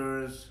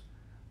 teachers,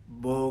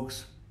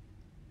 books,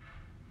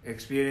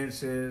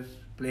 experiences,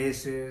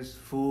 places,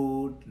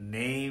 food,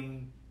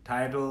 name,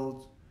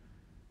 titles.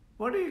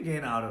 What do you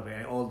gain out of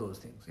it, all those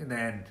things in the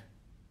end?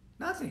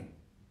 Nothing.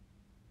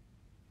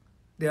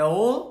 They are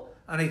all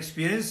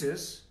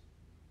experiences,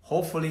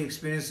 hopefully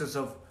experiences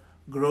of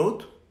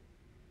growth.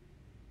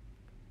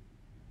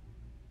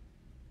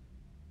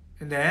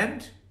 In the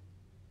end,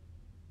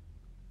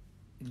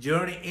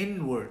 journey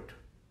inward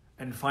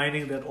and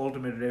finding that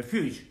ultimate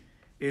refuge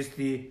is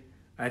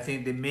I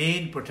think the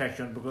main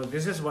protection, because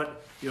this is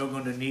what you're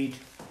going to need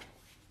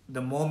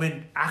the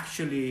moment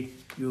actually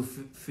you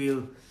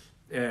feel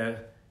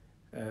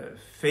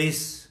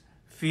face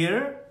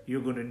fear.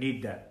 you're going to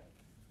need that.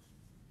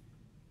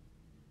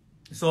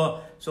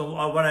 So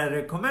what I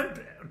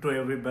recommend to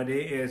everybody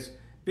is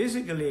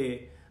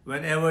basically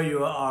whenever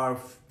you are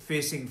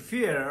facing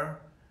fear,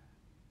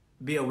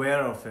 be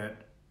aware of it,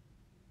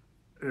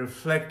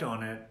 reflect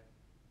on it,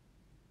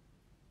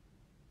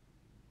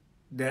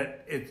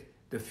 that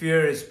the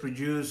fear is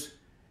produced,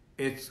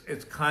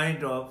 it's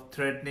kind of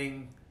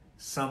threatening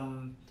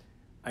some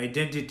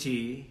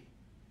identity,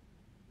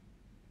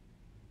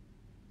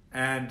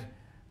 and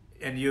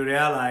you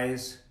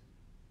realize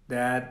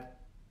that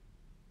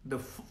the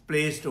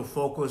place to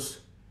focus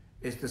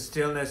is the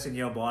stillness in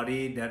your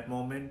body, that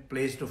moment.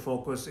 Place to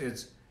focus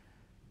is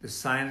the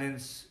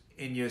silence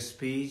in your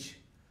speech,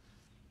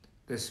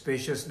 the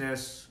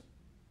spaciousness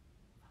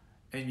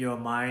in your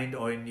mind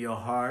or in your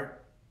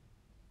heart.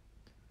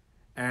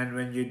 And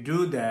when you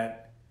do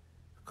that,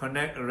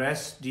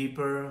 rest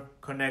deeper,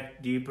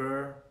 connect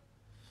deeper.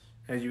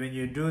 And when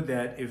you do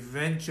that,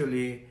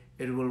 eventually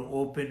it will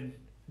open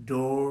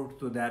door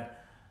to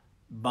that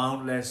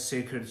boundless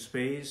sacred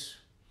space,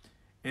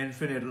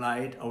 infinite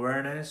light,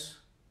 awareness,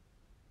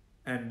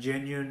 and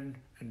genuine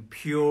and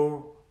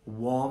pure,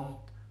 warm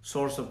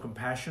source of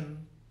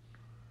compassion.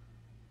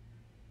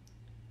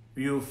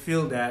 You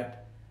feel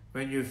that.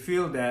 When you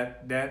feel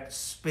that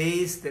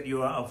space that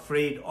you are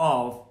afraid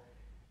of,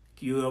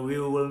 you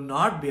will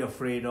not be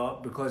afraid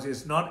of, because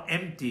it's not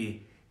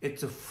empty,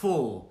 it's a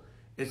full,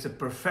 it's a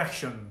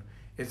perfection,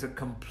 it's a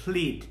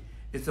complete,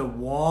 it's a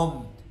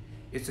warm,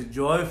 it's a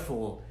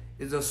joyful,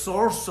 it's a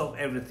source of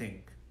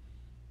everything.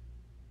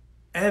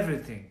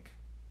 Everything.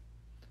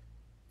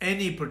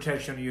 Any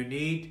protection you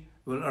need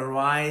will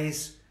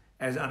arise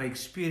as an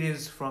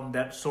experience from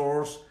that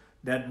source,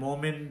 that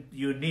moment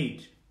you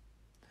need.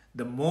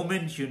 The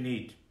moment you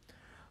need.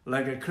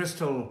 Like a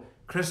crystal,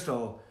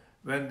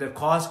 when the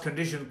cause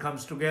condition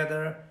comes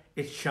together,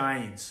 it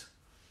shines.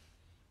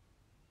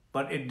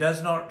 But it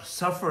does not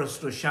suffer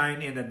to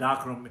shine in the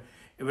dark room.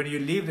 When you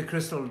leave the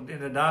crystal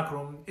in the dark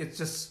room, it's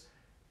just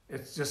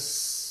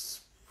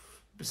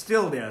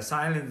still there,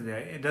 silent there.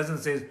 It doesn't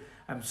say,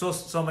 I'm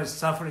so much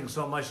suffering,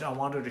 so much I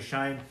wanted to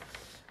shine,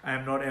 I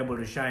am not able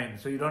to shine.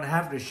 So you don't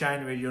have to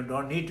shine where you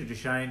don't need to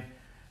shine.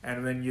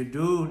 And when you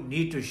do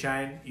need to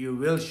shine, you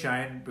will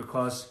shine,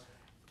 because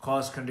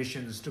cause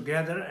conditions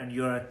together and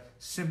you are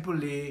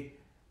simply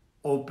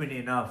open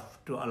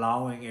enough to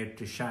allowing it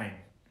to shine.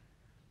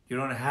 You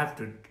don't have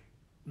to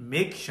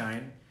make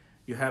shine,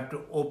 you have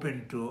to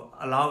open to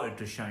allow it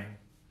to shine.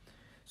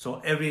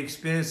 So every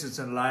experiences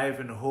in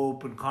life and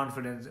hope and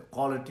confidence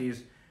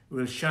qualities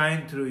will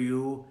shine through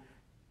you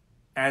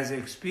as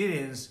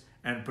experience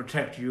and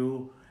protect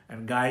you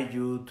and guide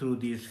you through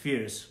these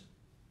fears.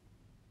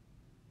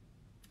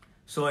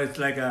 So it's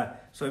like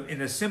so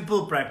in a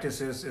simple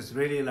practices, it's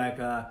really like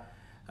a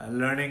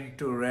learning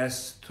to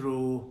rest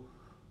through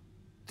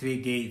 3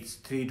 gates,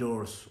 3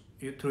 doors,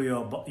 through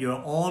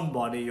your own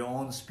body, your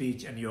own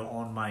speech, and your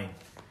own mind.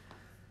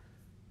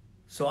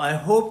 So I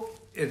hope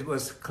it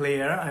was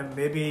clear. And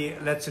maybe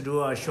let's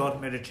do a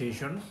short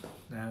meditation.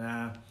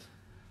 And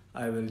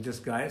I will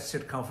just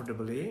sit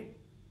comfortably.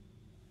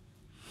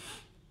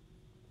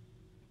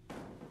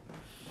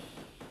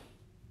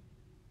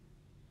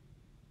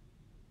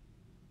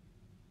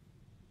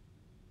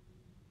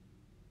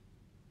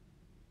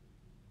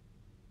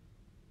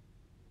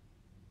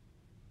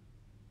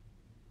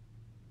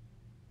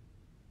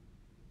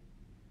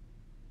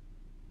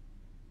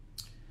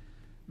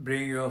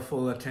 Bring your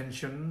full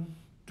attention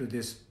to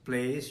this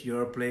place,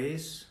 your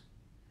place,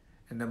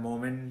 in the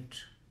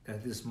moment,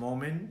 at this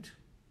moment.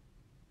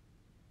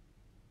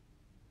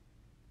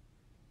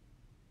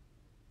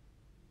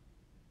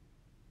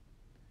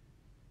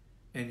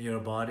 In your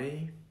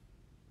body.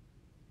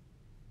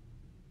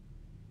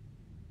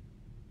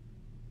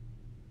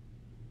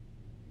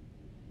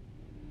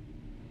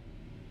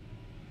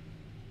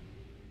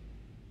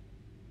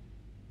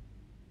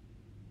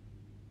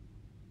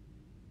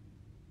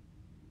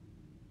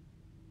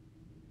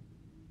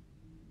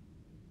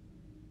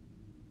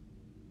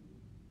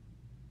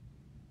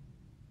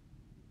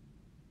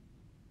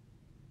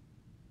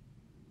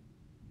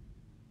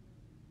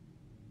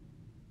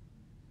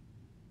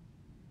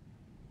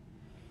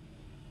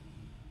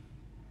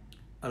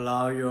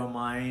 Allow your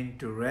mind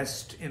to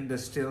rest in the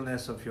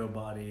stillness of your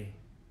body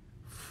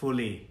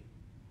fully,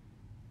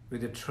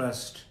 with the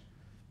trust,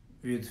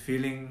 with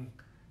feeling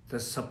the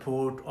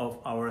support of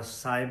our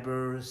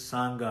cyber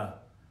Sangha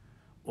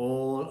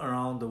all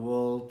around the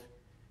world.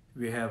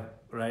 We have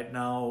right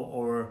now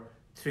over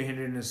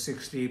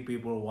 360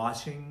 people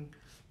watching.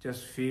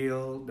 Just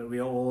feel that we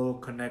are all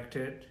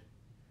connected.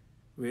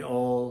 We are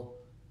all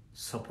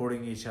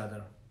supporting each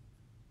other.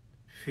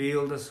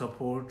 Feel the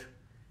support,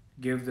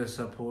 give the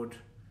support.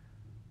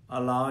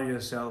 Allow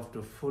yourself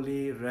to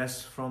fully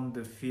rest from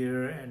the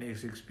fear and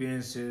its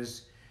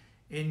experiences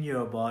in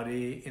your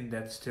body in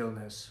that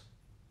stillness.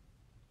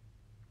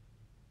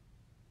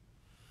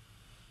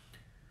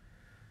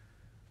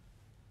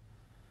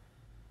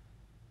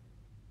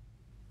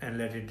 And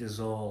let it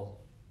dissolve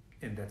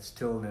in that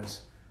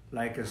stillness,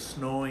 like a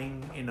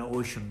snowing in an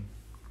ocean.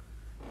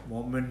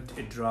 moment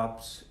it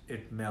drops,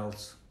 it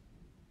melts.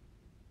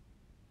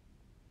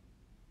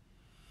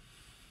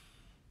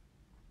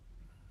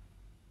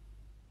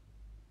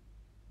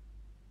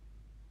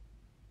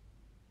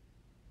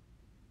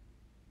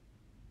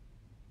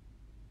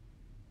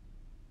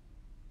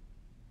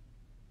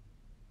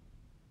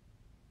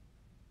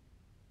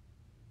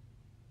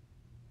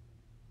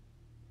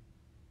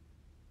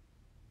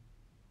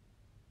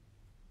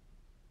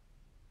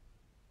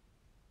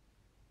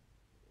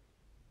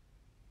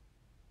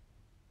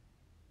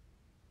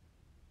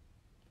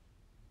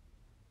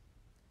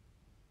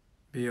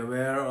 Be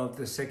aware of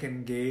the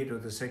second gate or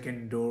the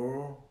second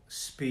door,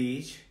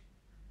 speech.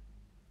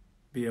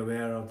 Be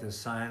aware of the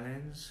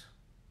silence.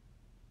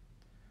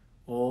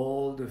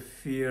 All the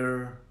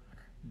fear,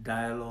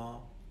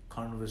 dialogue,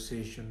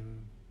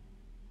 conversation,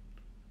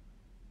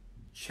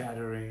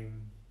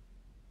 chattering,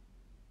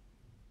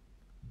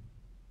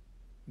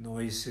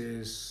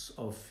 noises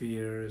of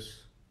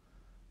fears,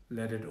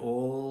 let it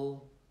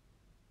all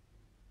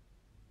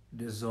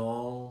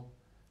dissolve,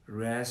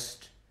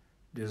 rest,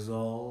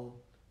 dissolve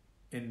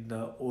in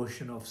the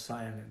ocean of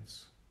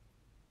silence,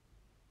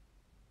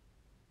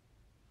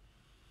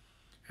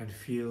 and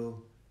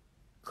feel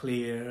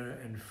clear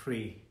and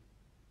free,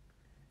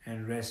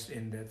 and rest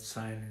in that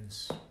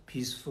silence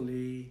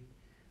peacefully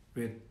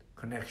with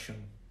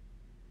connection.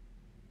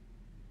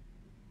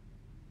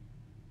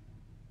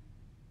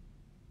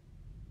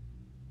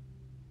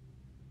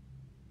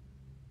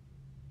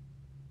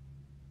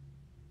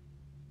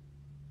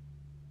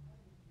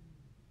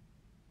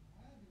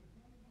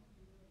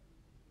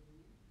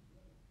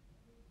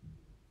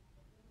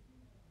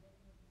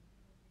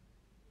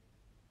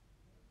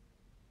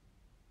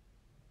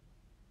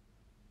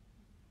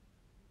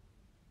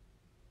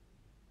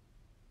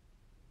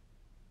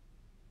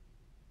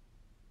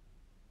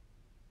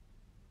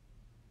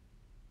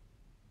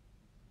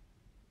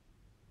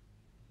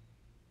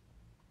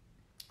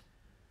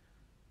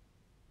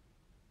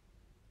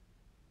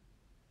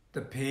 The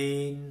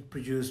pain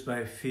produced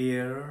by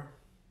fear,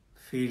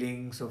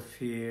 feelings of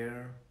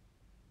fear,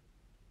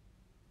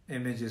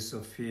 images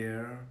of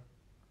fear,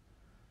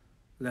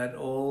 let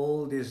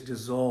all this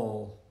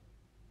dissolve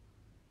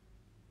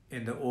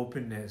in the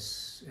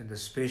openness, in the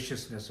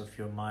spaciousness of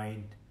your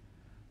mind,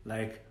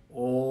 like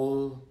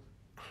all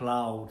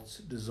clouds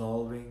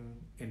dissolving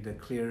in the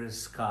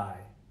clearest sky.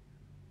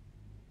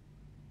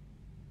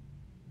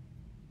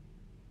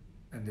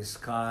 And the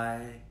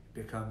sky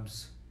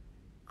becomes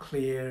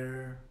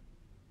clear,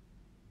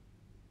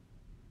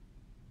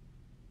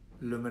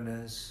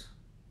 luminous,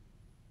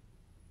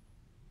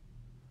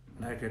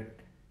 like a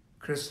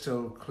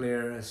crystal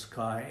clear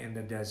sky in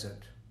the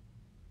desert.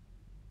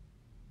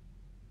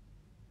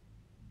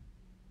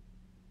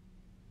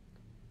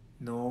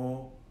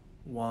 No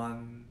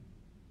one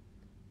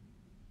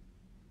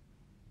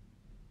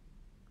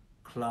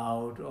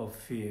cloud of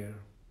fear.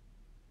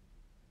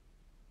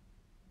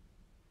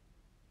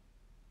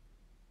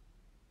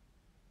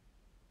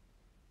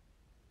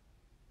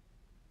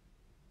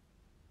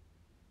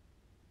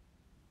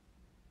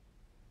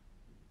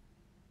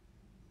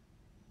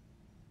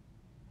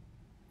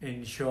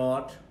 In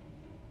short,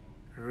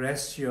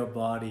 rest your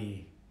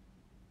body,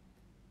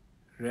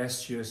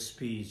 rest your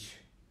speech,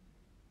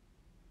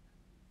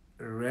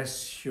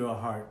 rest your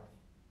heart.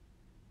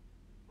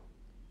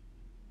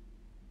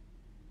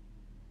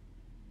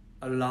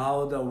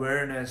 Allow the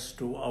awareness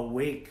to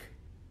awake,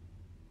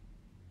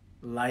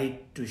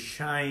 light to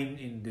shine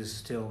in this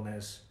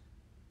stillness,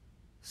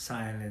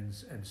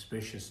 silence, and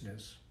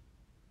spaciousness.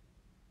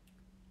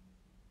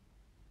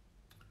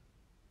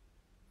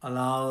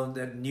 Allow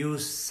that new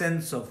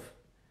sense of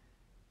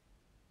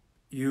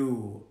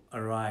you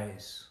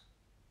arise.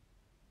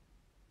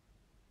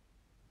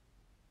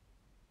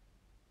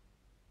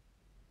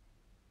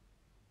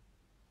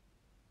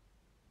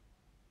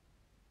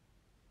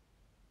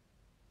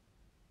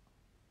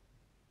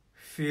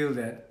 Feel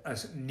that a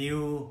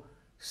new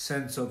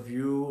sense of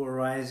you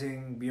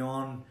arising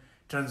beyond,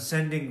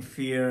 transcending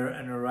fear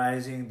and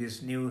arising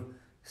this new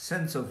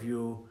sense of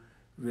you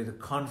with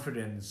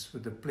confidence,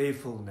 with the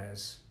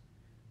playfulness,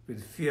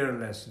 with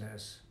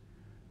fearlessness,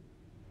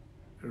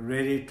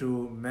 ready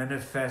to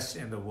manifest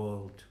in the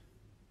world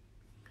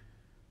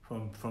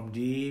from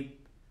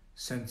deep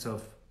sense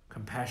of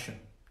compassion.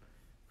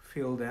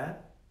 Feel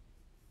that.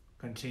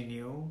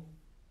 Continue.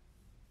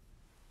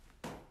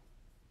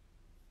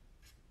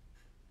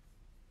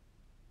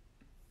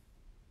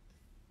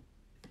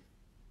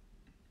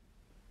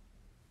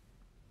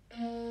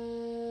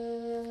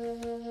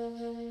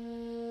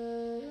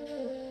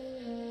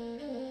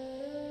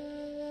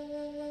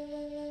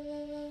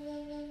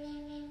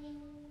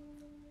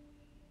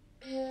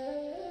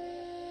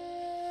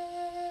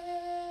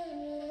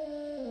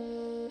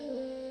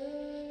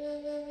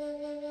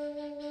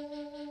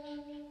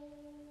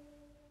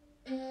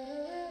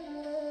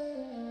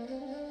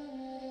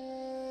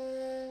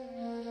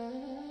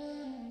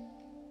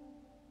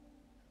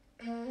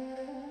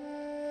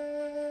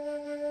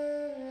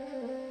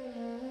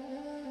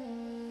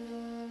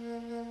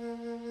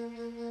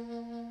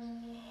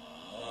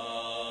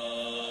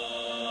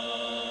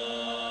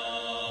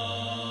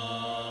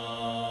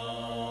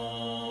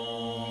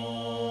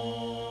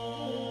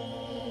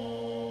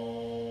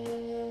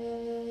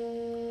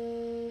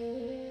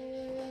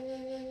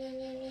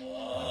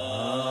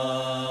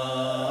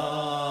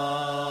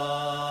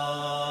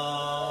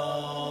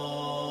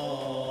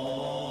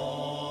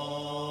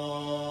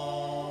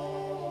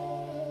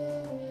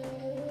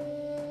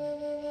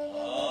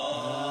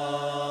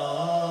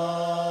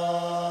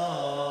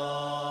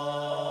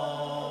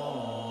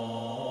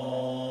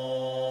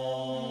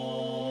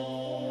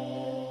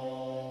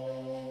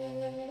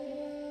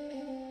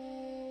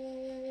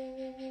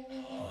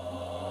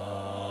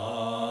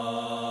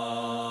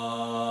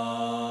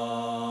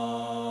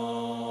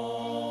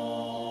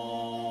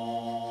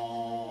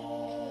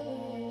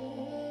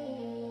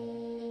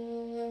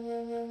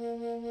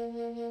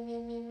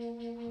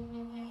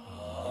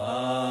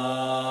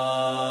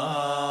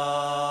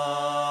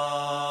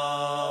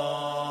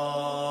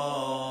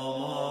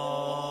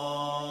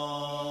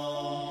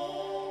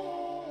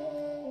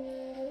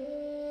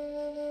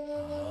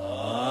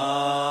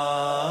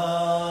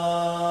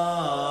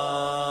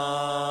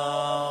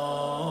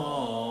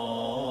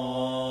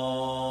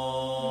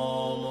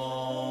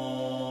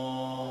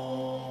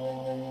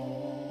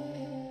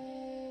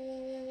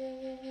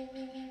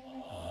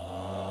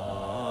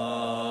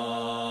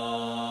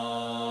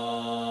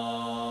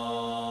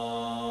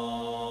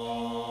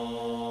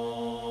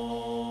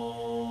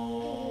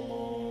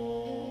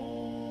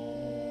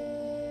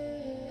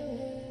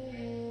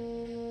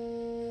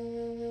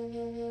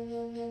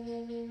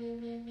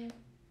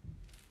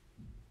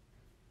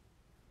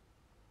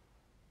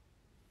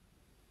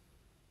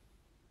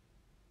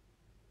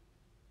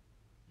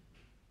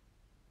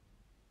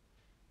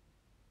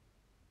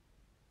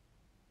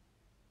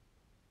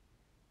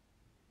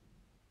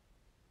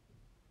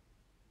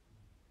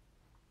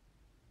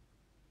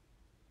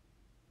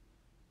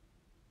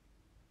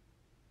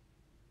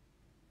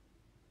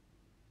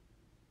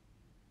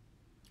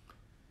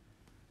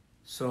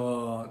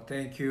 So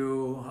thank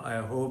you. I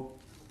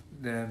hope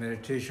the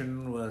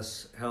meditation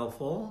was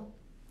helpful.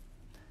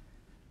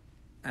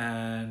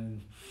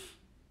 And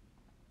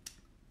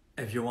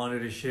if you wanted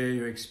to share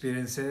your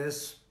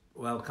experiences,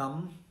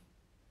 welcome.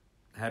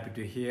 Happy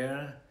to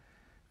hear.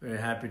 Very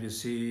happy to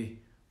see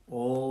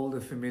all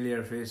the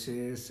familiar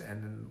faces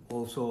and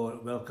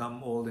also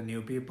welcome all the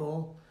new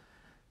people.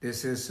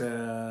 This is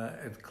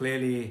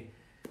clearly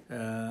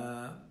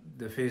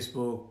the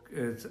Facebook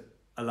is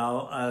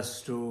allow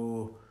us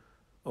to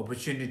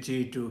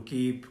opportunity to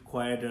keep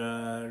quite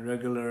a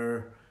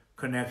regular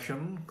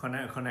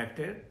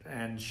connected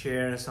and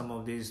share some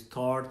of these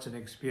thoughts and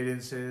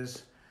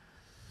experiences.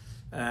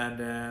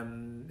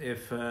 And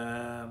if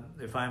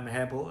I'm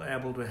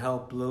able to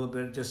help a little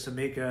bit, just to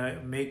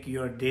make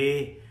your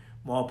day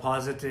more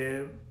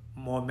positive,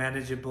 more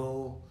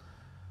manageable,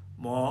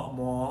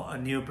 more a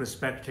new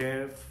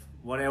perspective,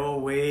 whatever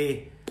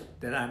way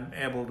that I'm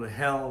able to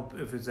help,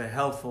 if it's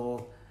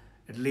helpful,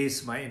 at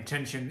least my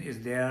intention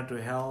is there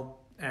to help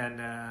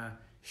and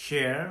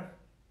share.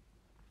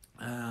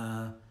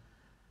 After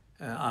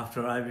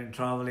I've been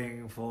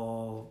traveling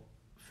for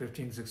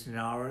 15-16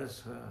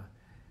 hours,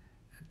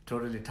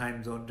 totally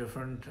time zone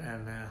different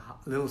and a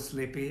little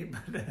sleepy,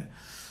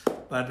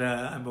 but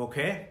I'm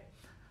okay.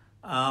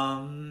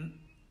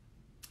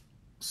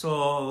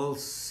 So we'll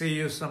see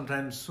you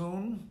sometime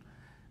soon,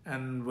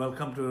 and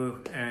welcome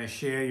to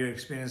share your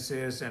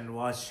experiences and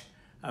watch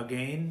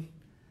again.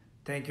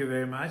 Thank you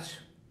very much.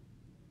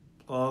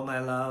 All my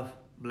love,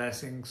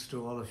 blessings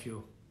to all of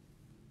you.